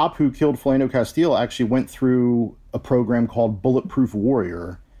 The cop who killed Philando Castile actually went through a program called Bulletproof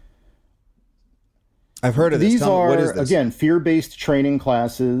Warrior. I've heard of this. These are, again, fear-based training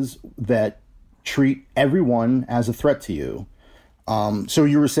classes that treat everyone as a threat to you. So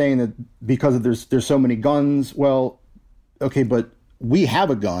you were saying that because there's so many guns, well, okay, but we have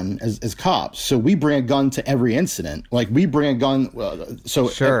a gun as cops, so we bring a gun to every incident. Like we bring a gun,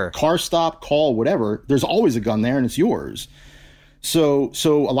 sure. Car stop, call, whatever. There's always a gun there, and it's yours. So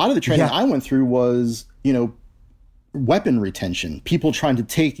a lot of the training I went through was, weapon retention. People trying to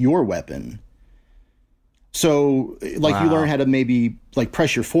take your weapon. So like you learn how to maybe like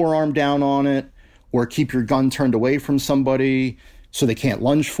press your forearm down on it or keep your gun turned away from somebody so they can't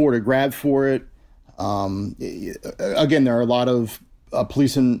lunge for it or grab for it. Again, there are a lot of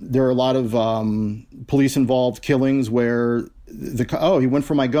police involved killings where he went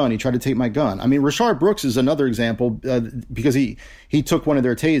for my gun. He tried to take my gun. I mean, Rashard Brooks is another example because he took one of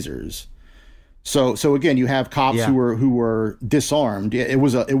their tasers. So again, you have cops who were disarmed. It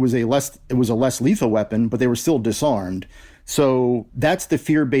was a less lethal weapon, but they were still disarmed. So that's the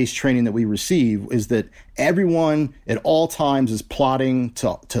fear-based training that we receive, is that everyone at all times is plotting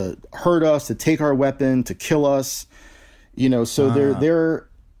to hurt us, to take our weapon, to kill us. You know, so there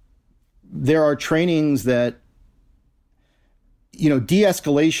are trainings that, you know,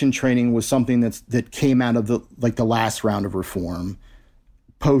 de-escalation training was something that came out of the last round of reform.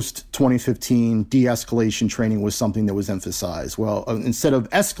 Post 2015, de-escalation training was something that was emphasized. Well, instead of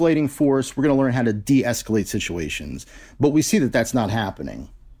escalating force, we're going to learn how to de-escalate situations. But we see that that's not happening.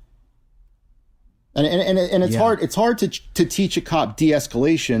 And it's hard. It's hard to teach a cop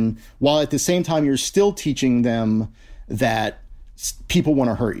de-escalation while at the same time you're still teaching them that people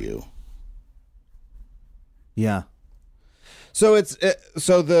want to hurt you. Yeah. So it's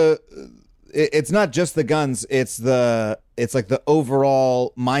not just the guns. It's like the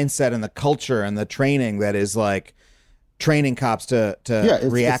overall mindset and the culture and the training that is like training cops to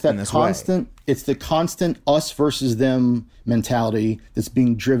react in this way. It's the constant us versus them mentality that's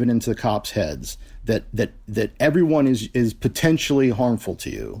being driven into the cops' heads, that everyone is potentially harmful to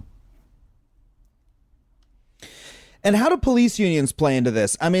you. And how do police unions play into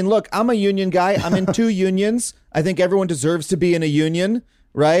this? I mean, look, I'm a union guy. I'm in 2 unions. I think everyone deserves to be in a union,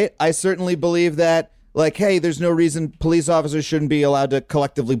 right? I certainly believe that, like, hey, there's no reason police officers shouldn't be allowed to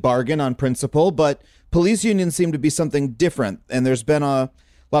collectively bargain on principle, but police unions seem to be something different. And there's been a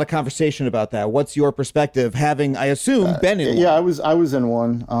lot of conversation about that. What's your perspective, having, I assume, been in one? Yeah, I was in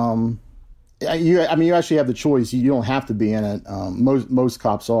one. You actually have the choice. You don't have to be in it. Most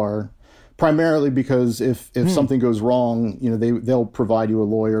cops are. Primarily because if something goes wrong, you know, they'll provide you a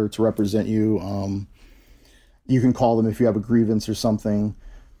lawyer to represent you. You can call them if you have a grievance or something.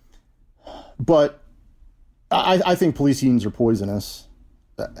 But I think police unions are poisonous.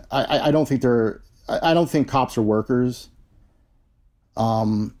 I don't think cops are workers.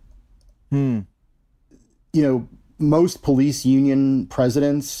 You know, most police union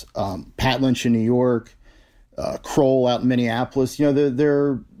presidents, Pat Lynch in New York, Kroll out in Minneapolis, you know,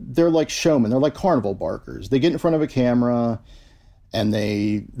 they're like showmen. They're like carnival barkers. They get in front of a camera and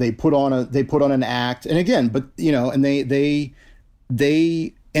they put on an act. And again, but you know, and they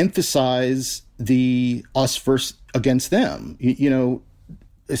emphasize the us versus against them. You know,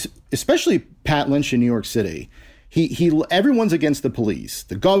 especially Pat Lynch in New York City. Everyone's against the police.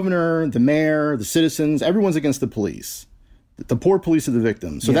 The governor, the mayor, the citizens, everyone's against the police. The poor police are the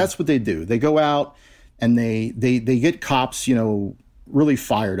victims. So that's what they do. They go out and they get cops, you know, really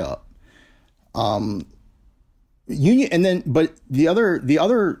fired up. But the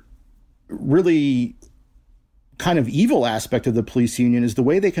other really kind of evil aspect of the police union is the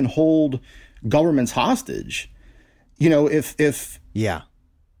way they can hold governments hostage. You know, if the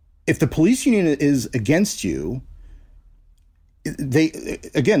police union is against you, they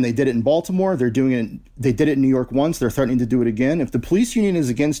did it in Baltimore. They did it in New York once. They're threatening to do it again. If the police union is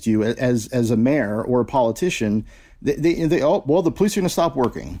against you as a mayor or a politician, the police are going to stop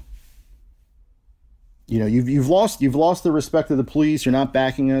working. You know, you've lost the respect of the police. You're not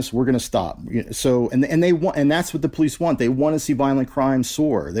backing us. We're going to stop. So and that's what the police want. They want to see violent crime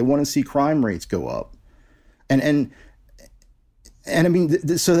soar. They want to see crime rates go up. And I mean,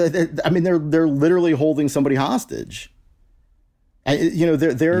 they're literally holding somebody hostage. You know,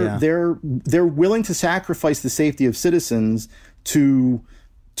 they're willing to sacrifice the safety of citizens to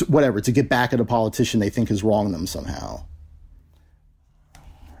get back at a politician they think has wronged them somehow.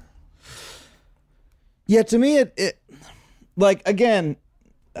 Yeah, to me, it like, again,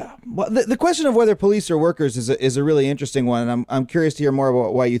 the question of whether police are workers is a really interesting one, and I'm curious to hear more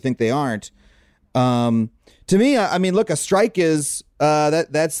about why you think they aren't. To me, I mean, look, a strike is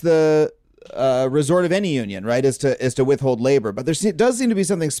that's the resort of any union, right? Is to withhold labor, but there does seem to be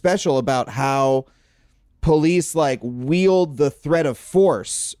something special about how police like wield the threat of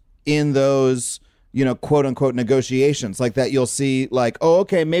force in those, you know, quote unquote negotiations, like that. You'll see like, oh,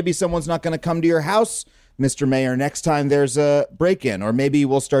 okay, maybe someone's not going to come to your house, Mr. Mayor, next time there's a break-in, or maybe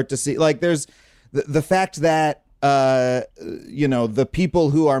we'll start to see like there's the fact that you know, the people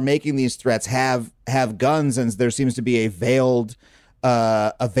who are making these threats have guns, and there seems to be a veiled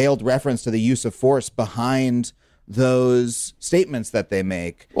reference to the use of force behind those statements that they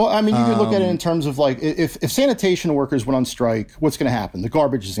make. Well, I mean, you can look at it in terms of like, if sanitation workers went on strike, what's going to happen? The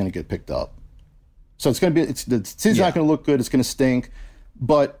garbage is going to get picked up. So it's going to be, the city's not going to look good. It's going to stink.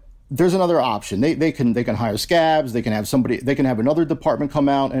 But there's another option. They can hire scabs. They can have another department come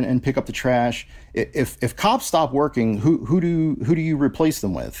out and pick up the trash. If cops stop working, who do you replace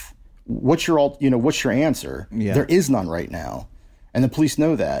them with? What's your answer? Yeah. There is none right now, and the police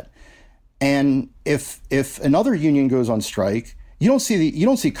know that. And if another union goes on strike, you don't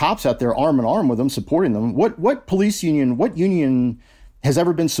see cops out there arm in arm with them supporting them. What police union? What union has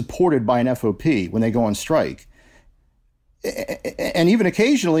ever been supported by an FOP when they go on strike? And even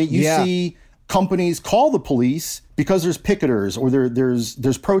occasionally you see companies call the police because there's picketers or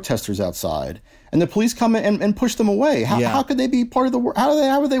there's protesters outside, and the police come in and push them away. How could they be part of the?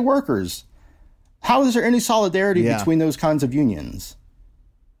 How are they workers? How is there any solidarity between those kinds of unions?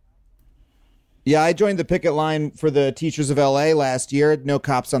 Yeah, I joined the picket line for the Teachers of LA last year. No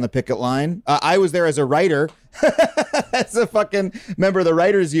cops on the picket line. I was there as a writer, as a fucking member of the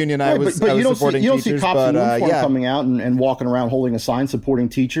writers union. I was supporting teachers. You don't see cops in uniform coming out and walking around holding a sign supporting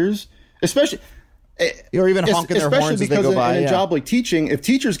teachers, especially. Or even honking their horns as they go by. In a job like teaching, if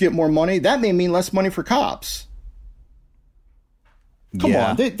teachers get more money, that may mean less money for cops. Come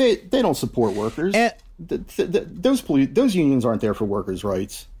on, they don't support workers. And those unions aren't there for workers'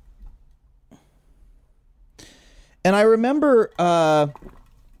 rights. And I remember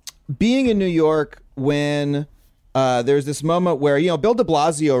being in New York when there's this moment where, Bill de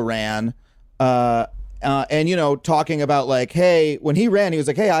Blasio ran and, talking about like, hey, when he ran, he was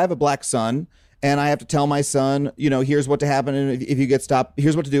like, hey, I have a black son and I have to tell my son, here's what to happen if you get stopped.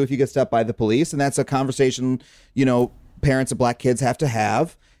 Here's what to do if you get stopped by the police. And that's a conversation, parents of black kids have to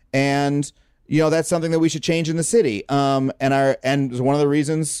have. And that's something that we should change in the city. And it was one of the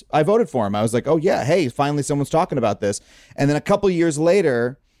reasons I voted for him. I was like, oh yeah, hey, finally someone's talking about this. And then a couple years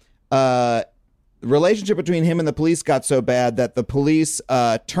later, the relationship between him and the police got so bad that the police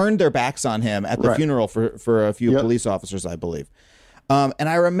turned their backs on him at the funeral for a few police officers, I believe. And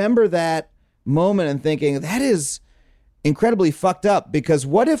I remember that moment and thinking, that is incredibly fucked up, because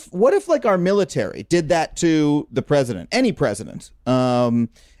what if like our military did that to the president, any president,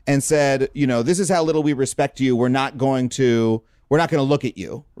 and said, this is how little we respect you. We're not going to look at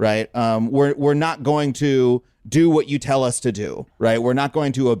you, right? We're not going to do what you tell us to do, right? We're not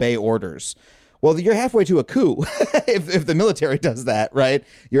going to obey orders. Well, you're halfway to a coup if the military does that, right?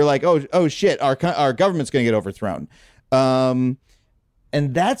 You're like, oh shit, our government's going to get overthrown.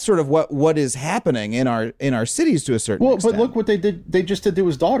 And that's sort of what is happening in our cities to a certain extent. But look what they did. They just did to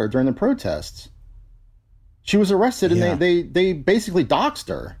his daughter during the protests. She was arrested and they basically doxed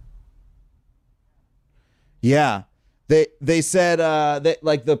her. Yeah. They said that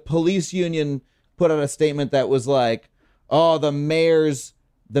like the police union put out a statement that was like, oh, the mayor's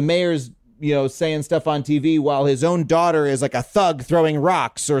saying stuff on TV while his own daughter is like a thug throwing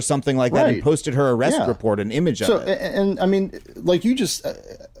rocks or something like that, and posted her arrest report, an image of it. And I mean, like you just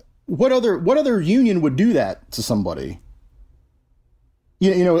what other union would do that to somebody?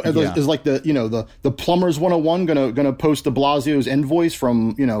 Is like the plumbers 101 gonna post de Blasio's invoice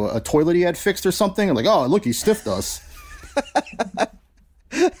from a toilet he had fixed or something, and like, oh look, he stiffed us.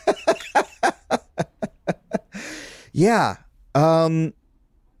 Yeah.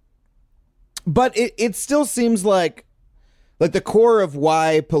 But it still seems like the core of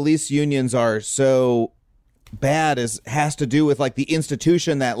why police unions are so bad has to do with like the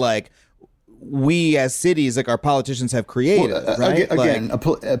institution that like we as cities, like our politicians have created. Well, right? Again,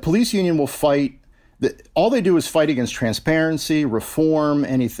 a police union will fight. All they do is fight against transparency, reform,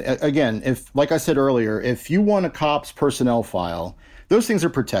 anything. Again, like I said earlier, if you want a cop's personnel file, those things are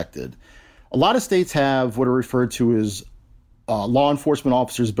protected. A lot of states have what are referred to as law enforcement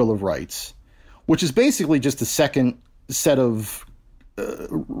officers' Bill of Rights, which is basically just a second set of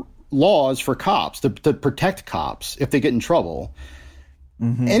laws for cops to protect cops if they get in trouble.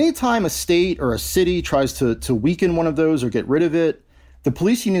 Mm-hmm. Anytime a state or a city tries to weaken one of those or get rid of it, the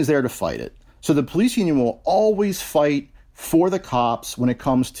police union is there to fight it. So the police union will always fight for the cops when it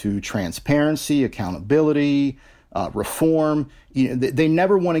comes to transparency, accountability, reform. They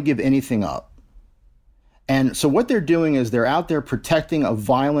never want to give anything up. And so what they're doing is they're out there protecting a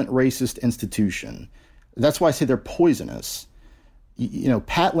violent, racist institution. That's why I say they're poisonous.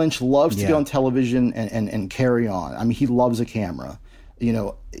 Pat Lynch loves to get on television and carry on. I mean, he loves a camera.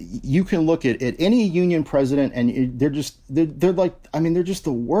 You can look at any union president and they're just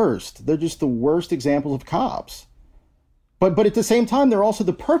the worst. They're just the worst examples of cops. But at the same time, they're also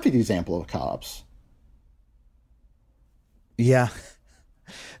the perfect example of cops. Yeah.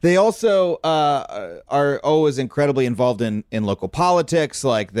 They also are always incredibly involved in local politics.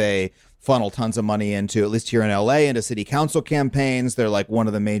 Like they funnel tons of money into, at least here in LA, into city council campaigns. They're like one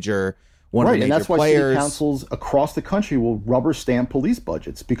of the major and that's why players. City councils across the country will rubber stamp police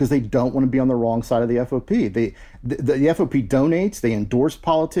budgets because they don't want to be on the wrong side of the FOP. The FOP donates, they endorse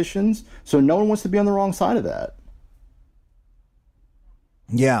politicians, so no one wants to be on the wrong side of that.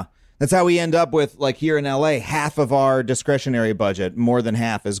 Yeah. That's how we end up with, like here in LA, half of our discretionary budget, more than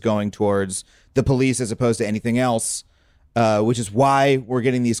half, is going towards the police as opposed to anything else, which is why we're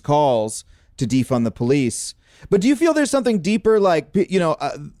getting these calls to defund the police. But do you feel there's something deeper, like,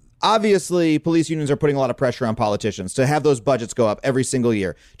 obviously police unions are putting a lot of pressure on politicians to have those budgets go up every single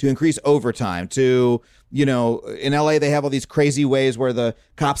year, to increase overtime, to, in LA, they have all these crazy ways where the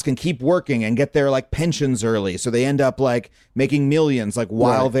cops can keep working and get their like pensions early. So they end up like making millions, like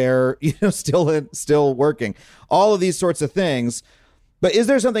while they're, still working, all of these sorts of things. But is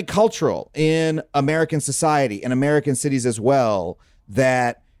there something cultural in American society and American cities as well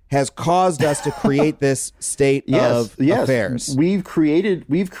that has caused us to create this state of affairs? We've created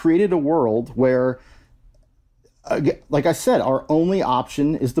a world where, like I said, our only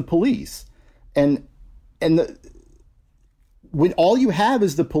option is the police, and when all you have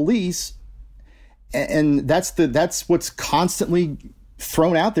is the police, and that's what's constantly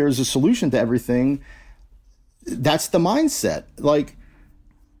thrown out there as a solution to everything. That's the mindset. Like,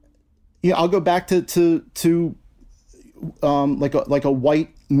 I'll go back to like a white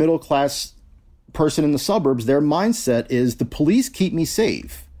middle class person in the suburbs. Their mindset is the police keep me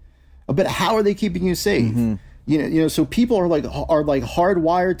safe. But how are they keeping you safe? Mm-hmm. So people are like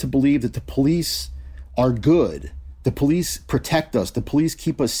hardwired to believe that the police are good. The police protect us. The police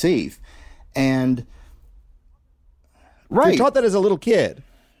keep us safe. And you're taught that as a little kid.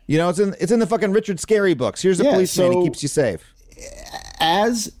 It's in the fucking Richard Scarry books. Here's a policeman, he keeps you safe.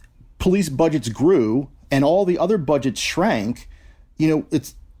 As police budgets grew and all the other budgets shrank,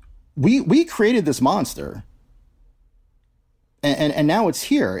 we created this monster, and now it's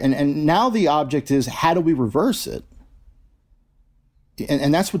here, and now the object is, how do we reverse it?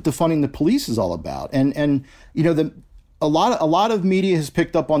 And that's what defunding the police is all about. And a lot of media has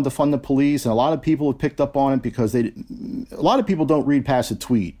picked up on defund the police, and a lot of people have picked up on it because a lot of people don't read past a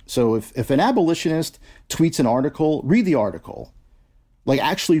tweet. So if an abolitionist tweets an article, read the article. Like,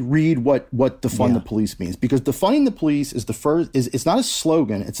 actually read what defund the police means, because defunding the police is it's not a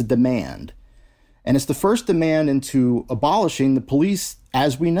slogan, it's a demand. And it's the first demand into abolishing the police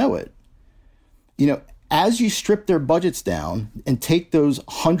as we know it. As you strip their budgets down and take those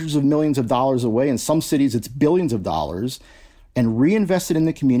hundreds of millions of dollars away, in some cities it's billions of dollars, and reinvest it in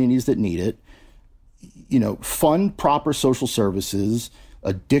the communities that need it, fund proper social services,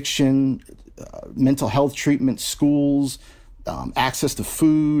 addiction, mental health treatment, schools, access to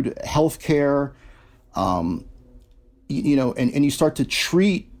food, healthcare, and you start to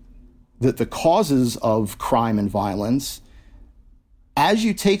treat the causes of crime and violence. As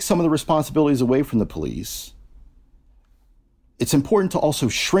you take some of the responsibilities away from the police, it's important to also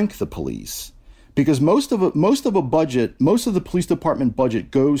shrink the police, because most of the police department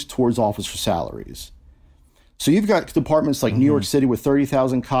budget goes towards officer salaries. So you've got departments like New York City with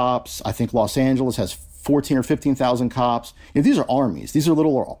 30,000 cops. I think Los Angeles has 14 or 15,000 cops. These are armies. These are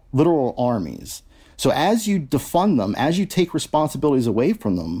literal armies. So as you defund them, as you take responsibilities away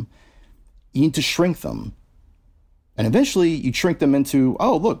from them, you need to shrink them. And eventually you shrink them into,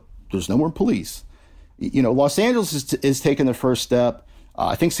 oh, look, there's no more police. Los Angeles is taking the first step.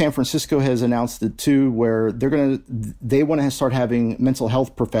 I think San Francisco has announced it too, where they want to start having mental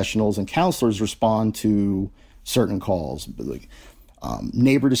health professionals and counselors respond to certain calls, like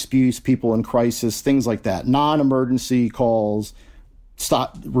neighbor disputes, people in crisis, things like that, non-emergency calls.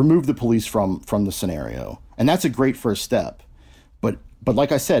 Remove the police from the scenario, and that's a great first step. But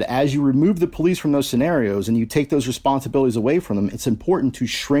like I said, as you remove the police from those scenarios and you take those responsibilities away from them, it's important to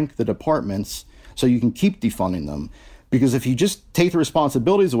shrink the departments so you can keep defunding them. Because if you just take the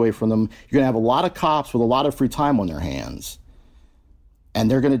responsibilities away from them, you're going to have a lot of cops with a lot of free time on their hands. And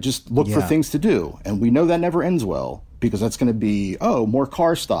they're going to just look for things to do. And we know that never ends well, because that's going to be, more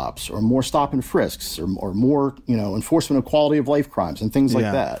car stops, or more stop and frisks, or more, enforcement of quality of life crimes and things like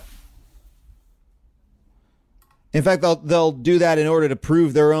that. In fact, they'll do that in order to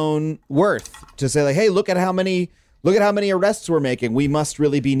prove their own worth, to say like, hey, look at how many arrests we're making. We must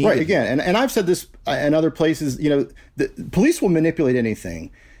really be needed. Right. Again, and I've said this in other places, the police will manipulate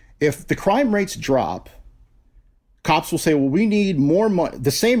anything. If the crime rates drop, cops will say, well, we need more money, the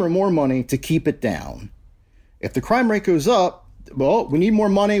same or more money to keep it down. If the crime rate goes up, well, we need more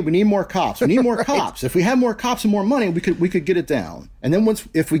money. We need more cops. We need more cops. If we have more cops and more money, we could get it down. And then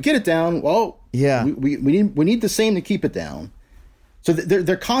if we get it down, well, yeah, we need the same to keep it down. So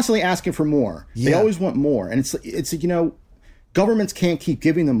they're constantly asking for more. Yeah. They always want more. And it's governments can't keep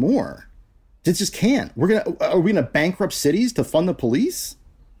giving them more. They just can't. Are we gonna bankrupt cities to fund the police?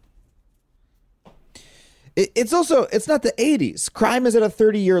 It's not the 80s. Crime is at a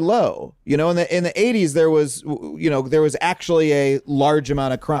 30-year low. In the 80s there was actually a large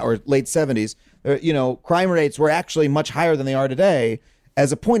amount of crime, or late 70s. Crime rates were actually much higher than they are today.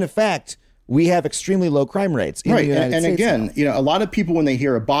 As a point of fact, we have extremely low crime rates in the United States. And again, now. A lot of people, when they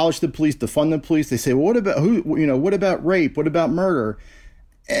hear abolish the police, defund the police, they say, well, what about what about rape? What about murder?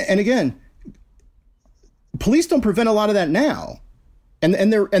 And again, police don't prevent a lot of that now.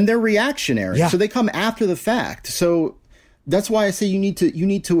 And they're reactionary. Yeah. So they come after the fact. So that's why I say you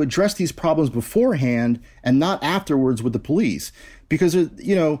need to address these problems beforehand and not afterwards with the police. Because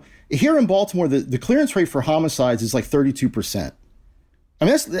here in Baltimore, the clearance rate for homicides is like 32%. I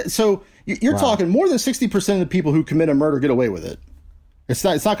mean, so you're talking more than 60% of the people who commit a murder get away with it. It's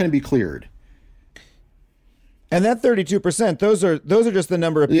not going to be cleared. And that 32%, those are just the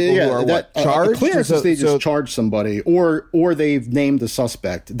number of people who are charged. Clearance is they just charge somebody, or they've named the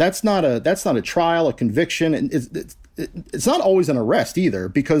suspect. That's not a trial, a conviction. It's not always an arrest either,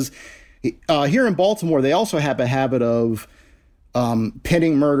 because here in Baltimore they also have a habit of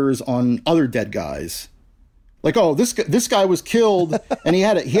pinning murders on other dead guys. Like, oh, this guy was killed and he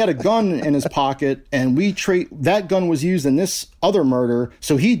had a gun in his pocket, and that gun was used in this other murder,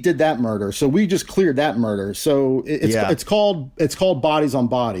 so he did that murder, so we just cleared that murder. So it's called bodies on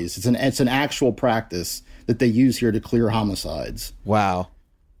bodies. It's an actual practice that they use here to clear homicides. Wow.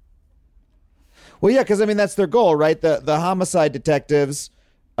 Well, yeah, because I mean that's their goal, right? The homicide detectives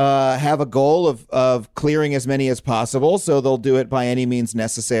have a goal of clearing as many as possible, so they'll do it by any means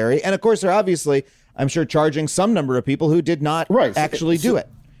necessary. And of course, they're obviously, I'm sure, charging some number of people who did not actually do it.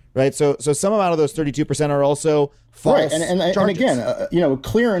 Right. So some amount of those 32% are also false. Right. And again,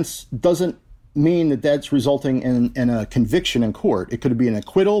 clearance doesn't mean that's resulting in a conviction in court. It could be an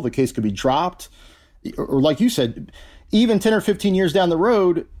acquittal. The case could be dropped. Or like you said, even 10 or 15 years down the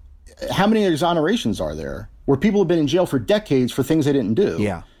road, how many exonerations are there where people have been in jail for decades for things they didn't do?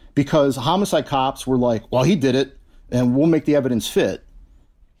 Yeah. Because homicide cops were like, well, he did it and we'll make the evidence fit.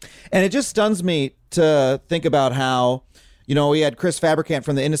 And it just stuns me to think about how, we had Chris Fabricant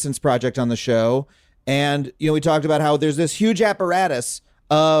from the Innocence Project on the show. And, we talked about how there's this huge apparatus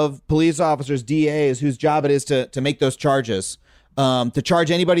of police officers, DAs, whose job it is to make those charges, to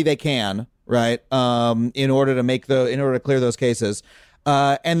charge anybody they can, right, in order to clear those cases.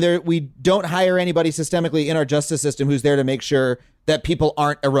 And we don't hire anybody systemically in our justice system who's there to make sure that people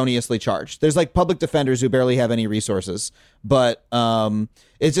aren't erroneously charged. There's like public defenders who barely have any resources, but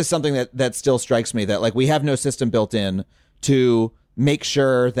it's just something that still strikes me that like we have no system built in to make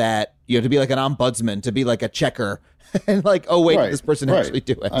sure that, to be like an ombudsman, to be like a checker and like, oh wait, did this person actually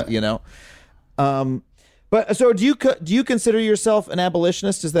do it, But so do you consider yourself an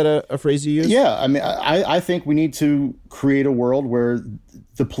abolitionist? Is that a phrase you use? Yeah. I mean, I think we need to create a world where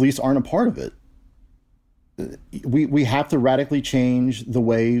the police aren't a part of it. We have to radically change the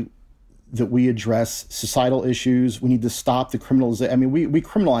way that we address societal issues. We need to stop the criminalization. I mean, we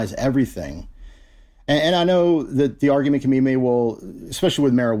criminalize everything. And I know that the argument can be made, well, especially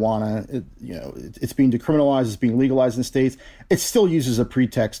with marijuana, it's being decriminalized, it's being legalized in states. It still uses a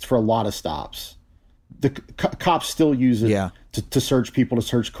pretext for a lot of stops. The cops still use it to search people, to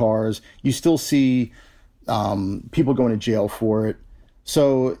search cars. You still see people going to jail for it.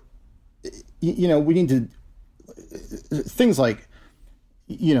 So, we need to, things like,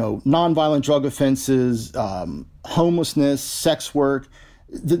 nonviolent drug offenses, homelessness, sex work.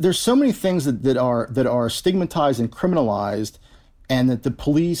 There's so many things that are stigmatized and criminalized, and that the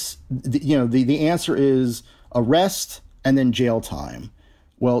police, the answer is arrest and then jail time.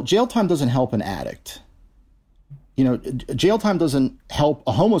 Well, jail time doesn't help an addict. Jail time doesn't help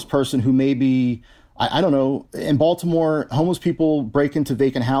a homeless person who may be, I don't know, in Baltimore, homeless people break into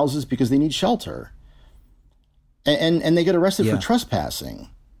vacant houses because they need shelter. And they get arrested for trespassing.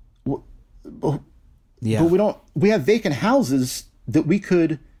 But we have vacant houses that we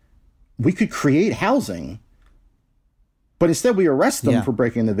could create housing. But instead we arrest them for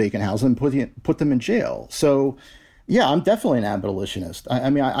breaking the vacant house and put them in jail. So, yeah, I'm definitely an abolitionist. I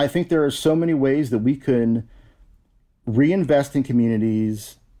mean, I think there are so many ways that we can reinvest in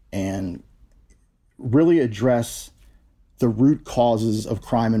communities and really address the root causes of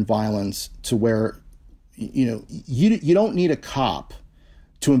crime and violence to where, you don't need a cop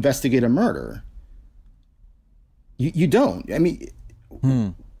to investigate a murder. You don't. I mean,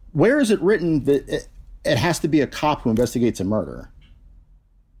 where is it written that it has to be a cop who investigates a murder?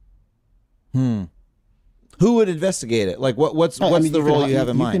 Who would investigate it? Like, what's the role you have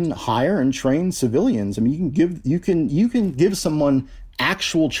in mind? You can hire and train civilians. I mean, you can give someone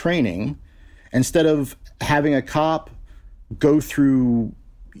actual training instead of having a cop go through,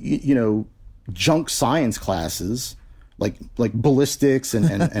 junk science classes like ballistics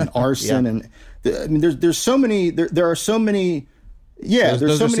and arson and I mean, there's so many there are so many. Yeah,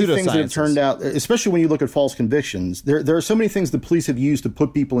 there's so many things that have turned out, especially when you look at false convictions. There are so many things the police have used to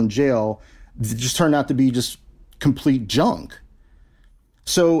put people in jail that just turned out to be just complete junk.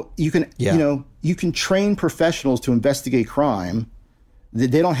 So you can, you can train professionals to investigate crime.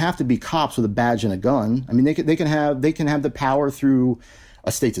 They don't have to be cops with a badge and a gun. I mean, they can have the power through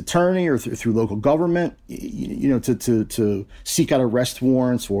a state's attorney or through local government, to seek out arrest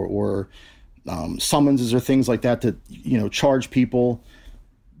warrants or summonses or things like that to charge people,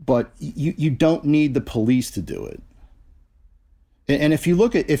 but you don't need the police to do it. And if you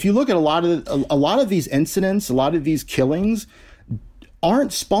look at a lot of these incidents, a lot of these killings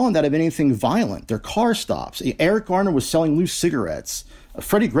aren't spawned out of anything violent. They're car stops. Eric Garner was selling loose cigarettes.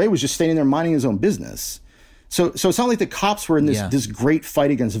 Freddie Gray was just standing there minding his own business. So it's not like the cops were in this great fight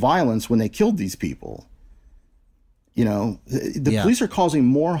against violence when they killed these people. The police are causing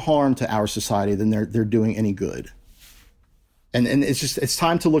more harm to our society than they're doing any good. And it's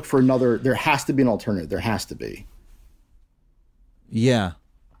time to look for another. There has to be an alternative. There has to be. Yeah.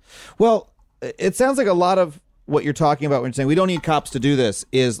 Well, it sounds like a lot of what you're talking about when you're saying we don't need cops to do this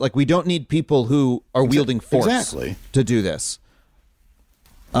is like we don't need people who are wielding force to do this.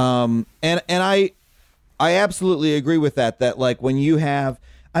 And I absolutely agree with that. That like when you have,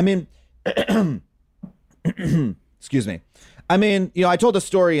 I mean. Excuse me. I mean, I told a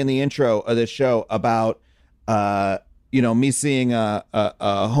story in the intro of this show about, me seeing a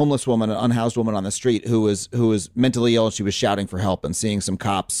homeless woman, an unhoused woman on the street who was mentally ill. She was shouting for help and seeing some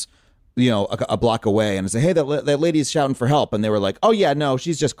cops, a block away, and I say, hey, that lady's shouting for help. And they were like, oh yeah, no,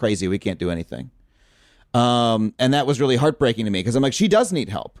 she's just crazy. We can't do anything. And that was really heartbreaking to me because I'm like, she does need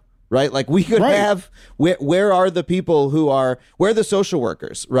help. Right? Like we could have, where are the people where are the social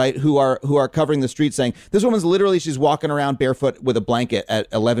workers, right? Who are covering the street saying, this woman's literally, she's walking around barefoot with a blanket at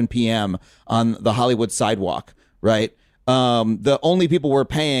 11 p.m. on the Hollywood sidewalk, right? The only people we're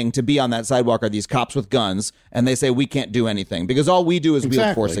paying to be on that sidewalk are these cops with guns. And they say, we can't do anything because all we do is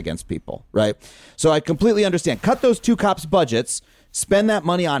wield force against people, right? So I completely understand. Cut those 2 cops' budgets, spend that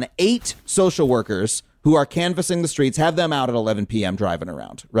money on 8 social workers who are canvassing the streets, have them out at 11 p.m. driving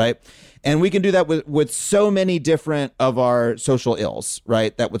around, right? And we can do that with so many different of our social ills,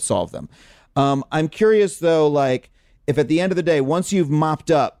 right? That would solve them. I'm curious, though, like, if at the end of the day, once you've mopped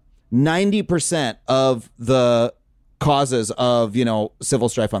up 90% of the causes of, civil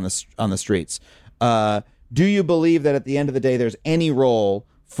strife on the streets, do you believe that at the end of the day, there's any role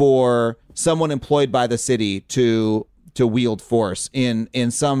for someone employed by the city to wield force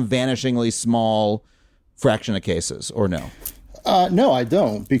in some vanishingly small fraction of cases, or no? No, I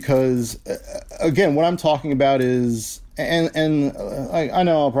don't, because again, what I'm talking about is, and I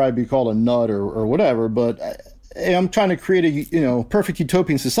know I'll probably be called a nut or whatever, but I'm trying to create a perfect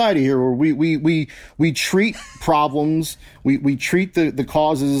utopian society here where we treat problems, we treat the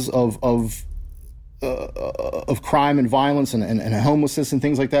causes of crime and violence and homelessness and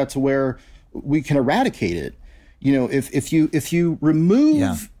things like that to where we can eradicate it. If you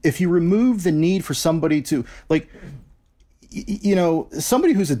remove the need for somebody to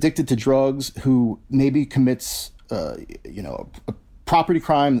somebody who's addicted to drugs, who maybe commits a property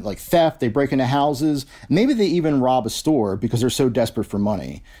crime like theft, they break into houses, maybe they even rob a store because they're so desperate for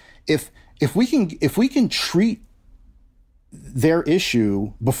money. If we can treat their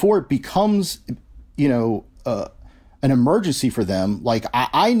issue before it becomes an emergency for them, like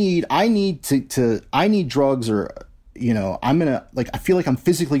I need drugs, or I feel like I'm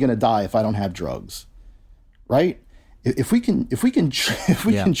physically gonna die if I don't have drugs, right? If we can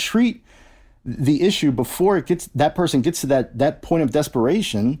treat the issue before that person gets to that point of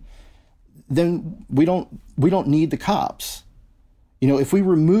desperation, then we don't need the cops. If we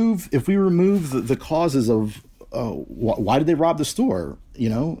remove the causes of why did they rob the store,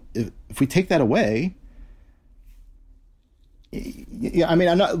 if we take that away. Yeah, I mean,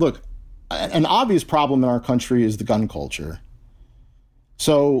 an obvious problem in our country is the gun culture.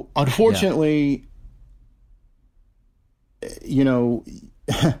 So, unfortunately,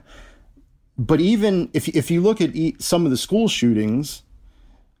 but even if you look at some of the school shootings,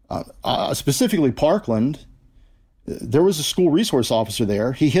 specifically Parkland, there was a school resource officer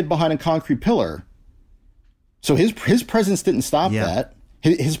there. He hid behind a concrete pillar. So his presence didn't stop that.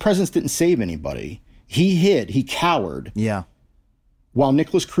 His presence didn't save anybody. He hid. He cowered. Yeah. While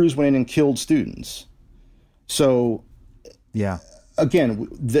Nicholas Cruz went in and killed students. So, yeah. Again,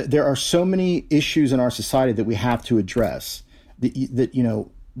 there are so many issues in our society that we have to address that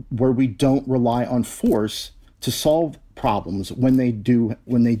where we don't rely on force to solve problems when they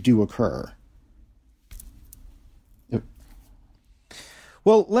do occur.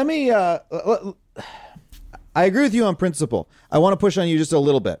 Well, let me. I agree with you on principle. I want to push on you just a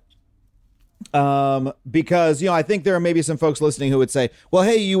little bit. Because, I think there are maybe some folks listening who would say, well,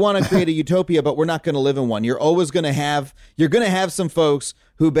 hey, you want to create a utopia, but we're not going to live in one. You're going to have some folks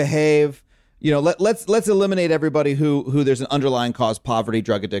who behave, let's eliminate everybody who there's an underlying cause, poverty,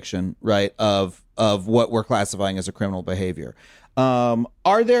 drug addiction, right? Of what we're classifying as a criminal behavior.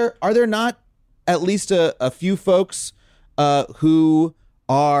 Are there not at least a few folks, who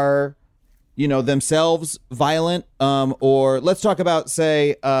are, themselves violent, or let's talk about,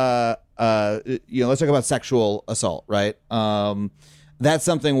 say, let's talk about sexual assault, right? That's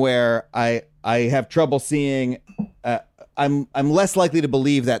something where I have trouble seeing. I'm less likely to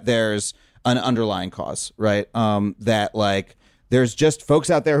believe that there's an underlying cause, right? That like there's just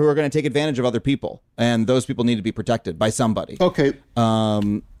folks out there who are going to take advantage of other people, and those people need to be protected by somebody. Okay.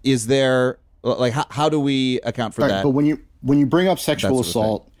 Is there like how do we account for that? But when you bring up sexual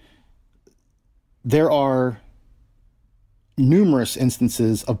assault, there are numerous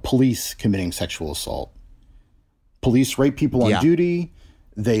instances of police committing sexual assault. Police rape people on duty.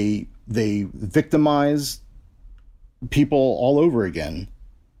 They victimize people all over again.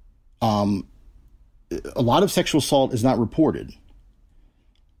 A lot of sexual assault is not reported.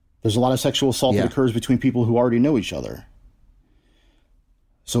 There's a lot of sexual assault that occurs between people who already know each other.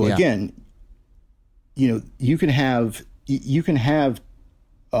 So again, you can have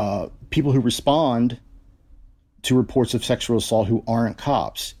people who respond to reports of sexual assault who aren't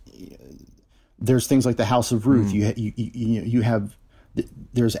cops. There's things like the House of Ruth. You have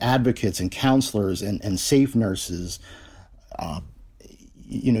there's advocates and counselors and safe nurses.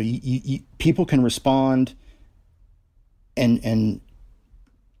 People can respond and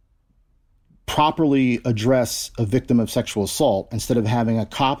properly address a victim of sexual assault instead of having a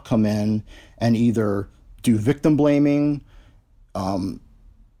cop come in and either do victim blaming.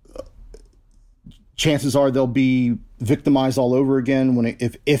 Chances are they'll be victimized all over again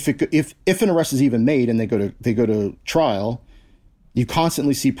if an arrest is even made and they go to trial. You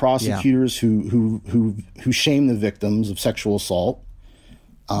constantly see prosecutors who shame the victims of sexual assault.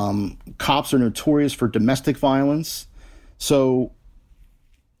 Cops are notorious for domestic violence. So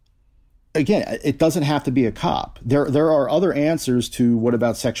again, it doesn't have to be a cop. There are other answers to what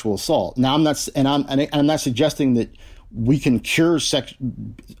about sexual assault. Now I'm not suggesting that we can cure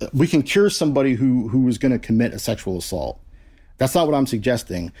somebody who is going to commit a sexual assault. That's not what I'm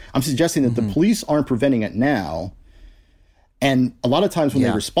suggesting. I'm suggesting that the police aren't preventing it now. And a lot of times when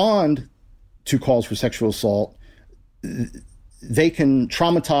they respond to calls for sexual assault, they can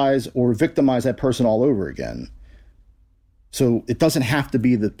traumatize or victimize that person all over again. So it doesn't have to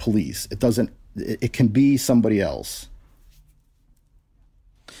be the police. It can be somebody else.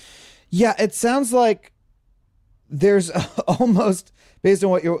 Yeah, it sounds like there's almost, based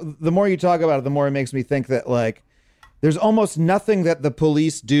on the more you talk about it, the more it makes me think that like there's almost nothing that the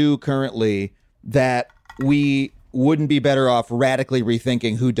police do currently that we wouldn't be better off radically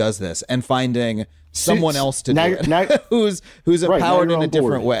rethinking who does this and finding someone else to do it who's empowered in a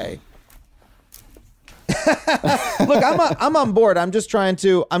different way. Look, I'm on board. I'm trying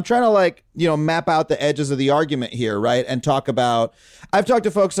to like, map out the edges of the argument here, right? And talk about, I've talked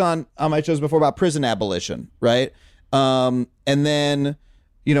to folks on my shows before about prison abolition, right? And then,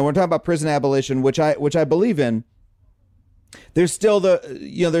 we're talking about prison abolition, which I believe in. There's still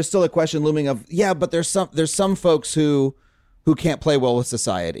a question looming of, but there's some folks who can't play well with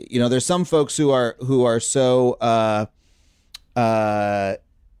society. There's some folks who are so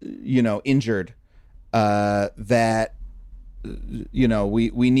injured that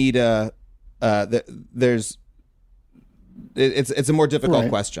we need it's a more difficult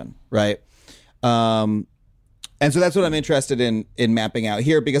question, right? And so that's what I'm interested in mapping out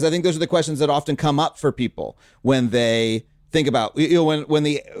here, because I think those are the questions that often come up for people when they think about, when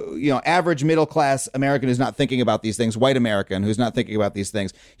the average middle class American who's not thinking about these things, white American who's not thinking about these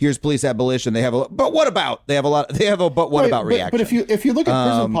things, here's police abolition. They have a but what about? They have a but what about reaction. But if you look at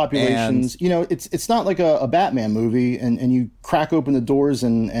prison populations, it's not like a Batman movie and you crack open the doors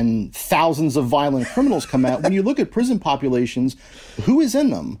and thousands of violent criminals come out. When you look at prison populations, who is in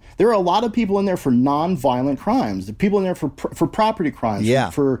them? There are a lot of people in there for non-violent crimes. The people in there for property crimes,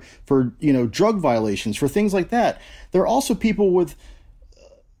 for drug violations, for things like that. There are also people with,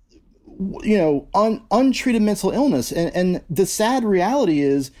 untreated mental illness. And the sad reality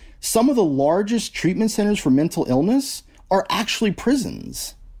is some of the largest treatment centers for mental illness are actually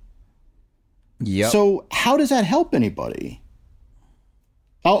prisons. Yep. So how does that help anybody?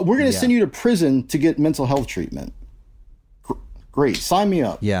 We're going to send you to prison to get mental health treatment. Great. Sign me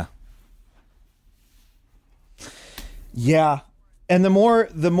up. Yeah. Yeah. And the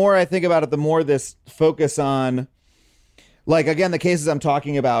more I think about it, the more this focus on, like, again, the cases I'm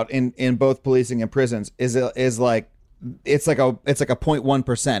talking about in both policing and prisons is like, it's like a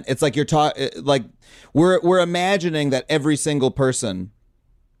 0.1%. It's like we're imagining that every single person,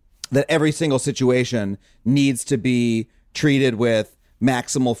 that every single situation needs to be treated with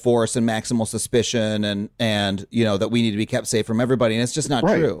maximal force and maximal suspicion and that we need to be kept safe from everybody. And it's just not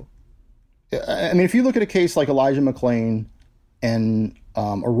true. I mean, if you look at a case like Elijah McClain in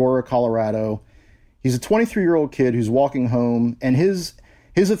Aurora, Colorado, he's a 23-year-old kid who's walking home, and his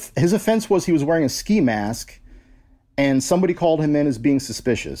offense was he was wearing a ski mask, and somebody called him in as being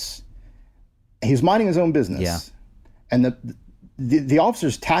suspicious. He's minding his own business, and the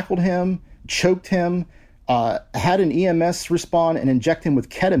officers tackled him, choked him, had an EMS respond and inject him with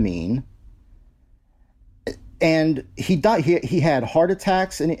ketamine, and he died. He had heart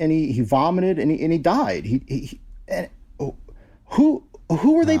attacks, and he vomited, and he died. Who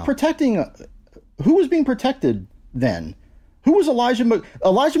were they protecting? Who was being protected then? Who was Elijah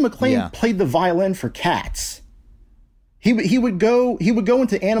McClain played the violin for cats. He would go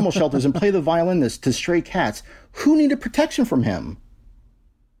into animal shelters and play the violin to stray cats. Who needed protection from him?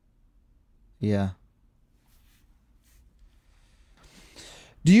 Yeah.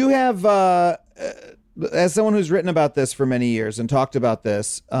 Do you have, as someone who's written about this for many years and talked about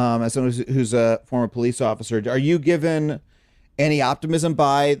this, as someone who's a former police officer, are you given any optimism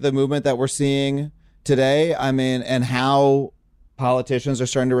by the movement that we're seeing today? I mean, and how politicians are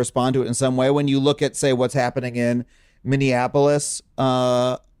starting to respond to it in some way. When you look at, say, what's happening in Minneapolis,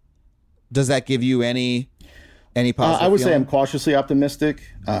 does that give you any positive I would say feeling? I'm cautiously optimistic.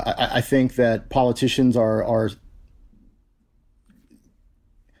 I think that politicians are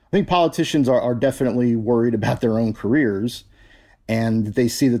definitely worried about their own careers, and they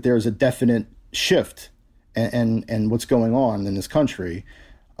see that there's a definite shift and what's going on in this country.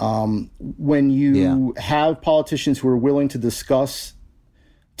 When you have politicians who are willing to discuss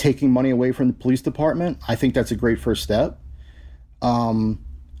taking money away from the police department, I think that's a great first step.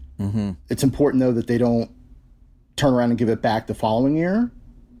 It's important, though, that they don't turn around and give it back the following year.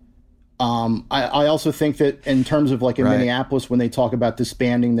 I also think that in terms of, like, in Minneapolis, when they talk about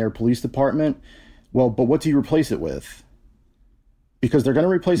disbanding their police department, well, but what do you replace it with? Because they're going to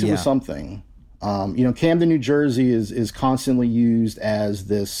replace it with something. Camden, New Jersey is constantly used as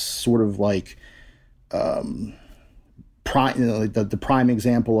this sort of like the prime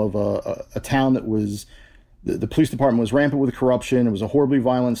example of a town that was the police department was rampant with corruption. It was a horribly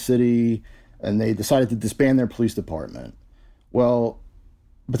violent city, and they decided to disband their police department. Well,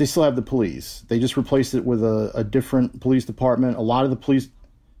 but they still have the police. They just replaced it with a different police department. A lot of the police.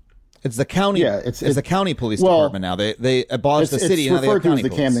 It's the county. Yeah, it's the county police department now. They abolished the city. It's now they have referred to county as the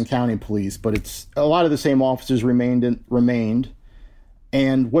police. Camden County Police, but it's a lot of the same officers remained.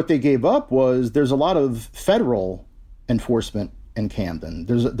 And what they gave up was there's a lot of federal enforcement in Camden.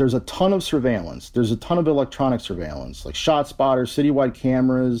 There's a ton of surveillance. There's a ton of electronic surveillance, like shot spotters, citywide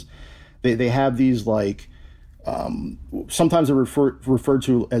cameras. They have these, like, sometimes they're referred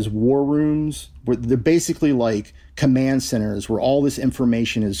to as war rooms, where they're basically like command centers where all this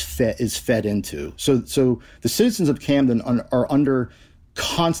information is fed into. So the citizens of Camden are under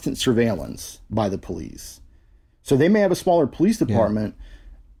constant surveillance by the police. So they may have a smaller police department,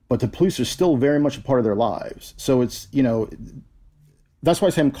 but the police are still very much a part of their lives. So it's, that's why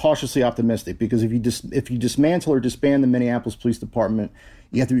I say I'm cautiously optimistic, because if you dismantle or disband the Minneapolis Police Department,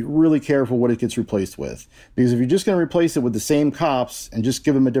 you have to be really careful what it gets replaced with. Because if you're just going to replace it with the same cops and just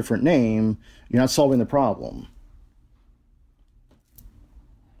give them a different name, you're not solving the problem.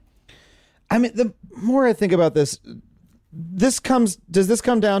 I mean, the more I think about this, does this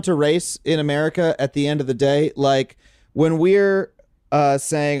come down to race in America at the end of the day? Like, when we're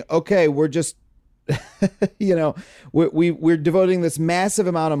saying, okay, we're just we're devoting this massive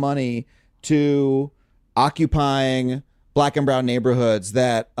amount of money to occupying black and brown neighborhoods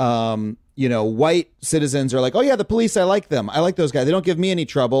that, white citizens are like, oh, yeah, the police, I like them. I like those guys. They don't give me any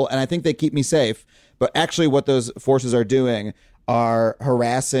trouble, and I think they keep me safe. But actually what those forces are doing are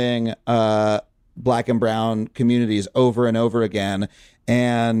harassing black and brown communities over and over again.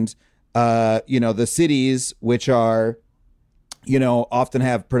 And, the cities, which are, often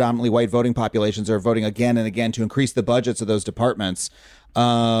have predominantly white voting populations, are voting again and again to increase the budgets of those departments.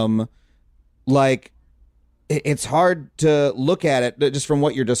 It's hard to look at it just from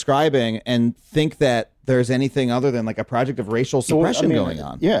what you're describing and think that there's anything other than like a project of racial suppression going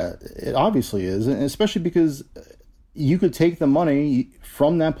on. Yeah, it obviously is. And especially because you could take the money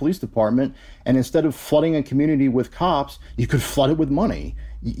from that police department and instead of flooding a community with cops, you could flood it with money.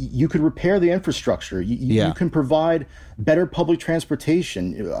 You could repair the infrastructure. You can provide better public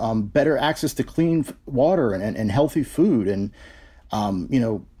transportation, better access to clean water and healthy food and,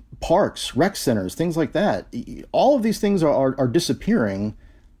 parks, rec centers, things like that. All of these things are disappearing,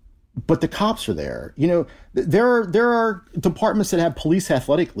 but the cops are there. There are departments that have police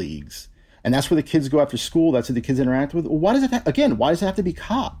athletic leagues, and that's where the kids go after school. That's who the kids interact with. Why does it have to be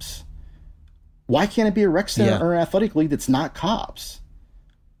cops? Why can't it be a rec center or an athletic league that's not cops?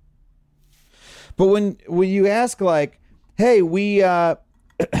 But when you ask like, hey, we white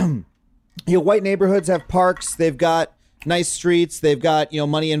neighborhoods have parks, they've got nice streets, they've got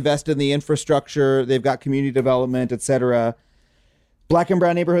money invested in the infrastructure, they've got community development, etc. Black and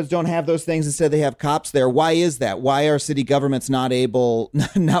brown neighborhoods don't have those things. Instead, they have cops there. Why is that? Why are city governments not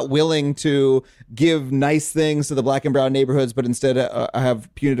willing to give nice things to the black and brown neighborhoods, but instead have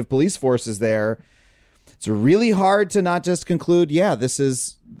punitive police forces there? It's really hard to not just conclude, this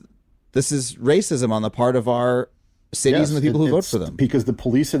is racism on the part of our cities and the people who vote for them. Because the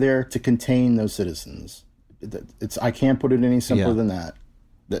police are there to contain those citizens. I can't put it any simpler than that.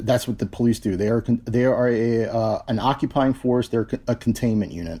 That's what the police do. They are an occupying force. They're a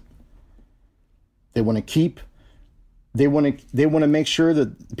containment unit. They want to make sure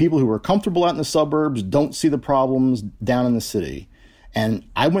that people who are comfortable out in the suburbs don't see the problems down in the city. And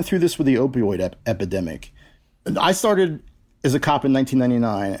I went through this with the opioid epidemic. I started as a cop in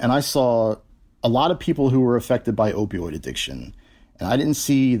 1999, and I saw a lot of people who were affected by opioid addiction. And I didn't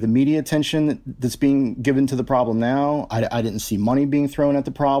see the media attention that's being given to the problem now. I didn't see money being thrown at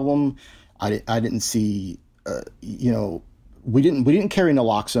the problem. I didn't see, we didn't carry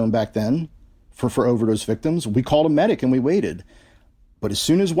naloxone back then for overdose victims. We called a medic and we waited. But as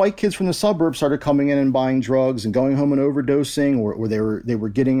soon as white kids from the suburbs started coming in and buying drugs and going home and overdosing, or they were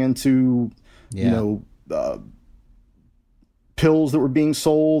getting into, pills that were being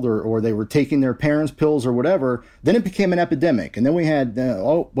sold, or they were taking their parents' pills or whatever, then it became an epidemic. And then we had,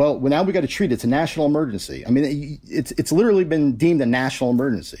 now we got to treat it. It's a national emergency. I mean, it's literally been deemed a national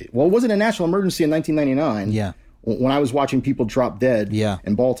emergency. Well, it wasn't a national emergency in 1999. Yeah. When I was watching people drop dead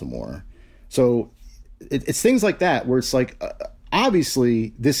in Baltimore. So it's things like that where it's like,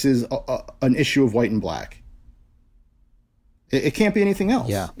 obviously this is an issue of white and black. It can't be anything else.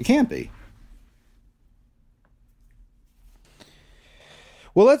 Yeah. It can't be.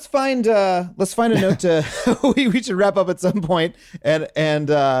 Well, let's find a note to we should wrap up at some point, and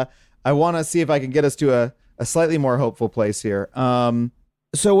I want to see if I can get us to a slightly more hopeful place here.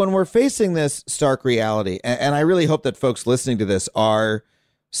 So when we're facing this stark reality, and I really hope that folks listening to this are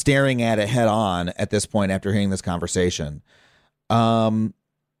staring at it head on at this point after hearing this conversation, what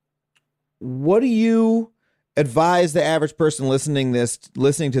do you advise the average person listening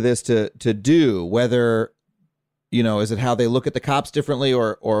to this to do? Whether is it how they look at the cops differently,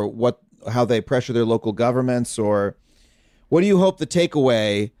 or how they pressure their local governments, or what do you hope the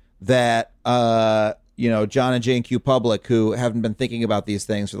takeaway that John and Jane Q. Public, who haven't been thinking about these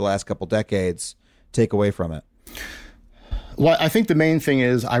things for the last couple decades, take away from it? Well, I think the main thing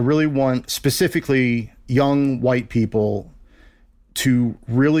is I really want specifically young white people to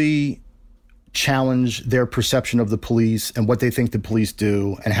really challenge their perception of the police and what they think the police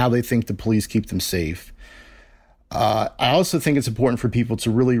do and how they think the police keep them safe. I also think it's important for people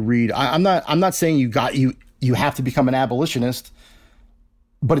to really read. I'm not saying you have to become an abolitionist,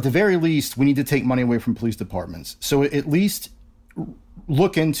 but at the very least, we need to take money away from police departments. So at least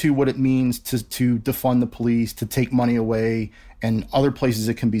look into what it means to defund the police, to take money away, and other places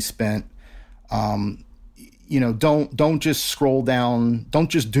it can be spent. Don't just scroll down. Don't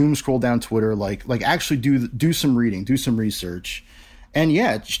just doom scroll down Twitter. Like actually do some reading, do some research. And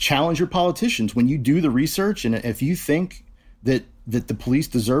just challenge your politicians when you do the research. And if you think that the police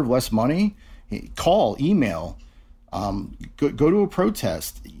deserve less money, call, email, Go to a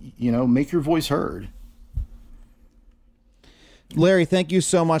protest. Make your voice heard. Larry, thank you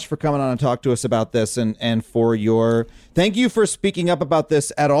so much for coming on and talk to us about this, and thank you for speaking up about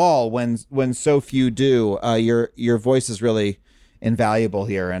this at all when so few do. Your voice is really invaluable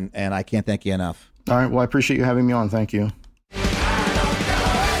here, and I can't thank you enough. All right. Well, I appreciate you having me on. Thank you.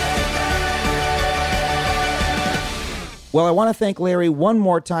 Well, I want to thank Larry one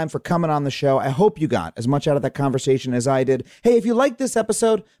more time for coming on the show. I hope you got as much out of that conversation as I did. Hey, if you liked this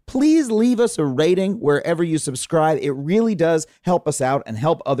episode, please leave us a rating wherever you subscribe. It really does help us out and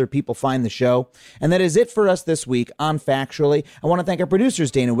help other people find the show. And that is it for us this week on Factually. I want to thank our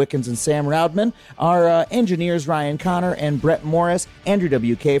producers, Dana Wickens and Sam Roudman, our engineers, Ryan Connor and Brett Morris, Andrew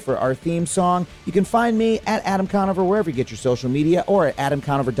WK for our theme song. You can find me at Adam Conover wherever you get your social media or at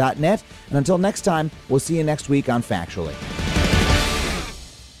adamconover.net. And until next time, we'll see you next week on Factually.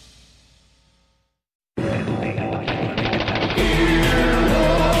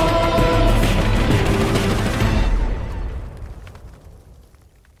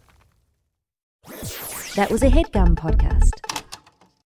 That was a HeadGum podcast.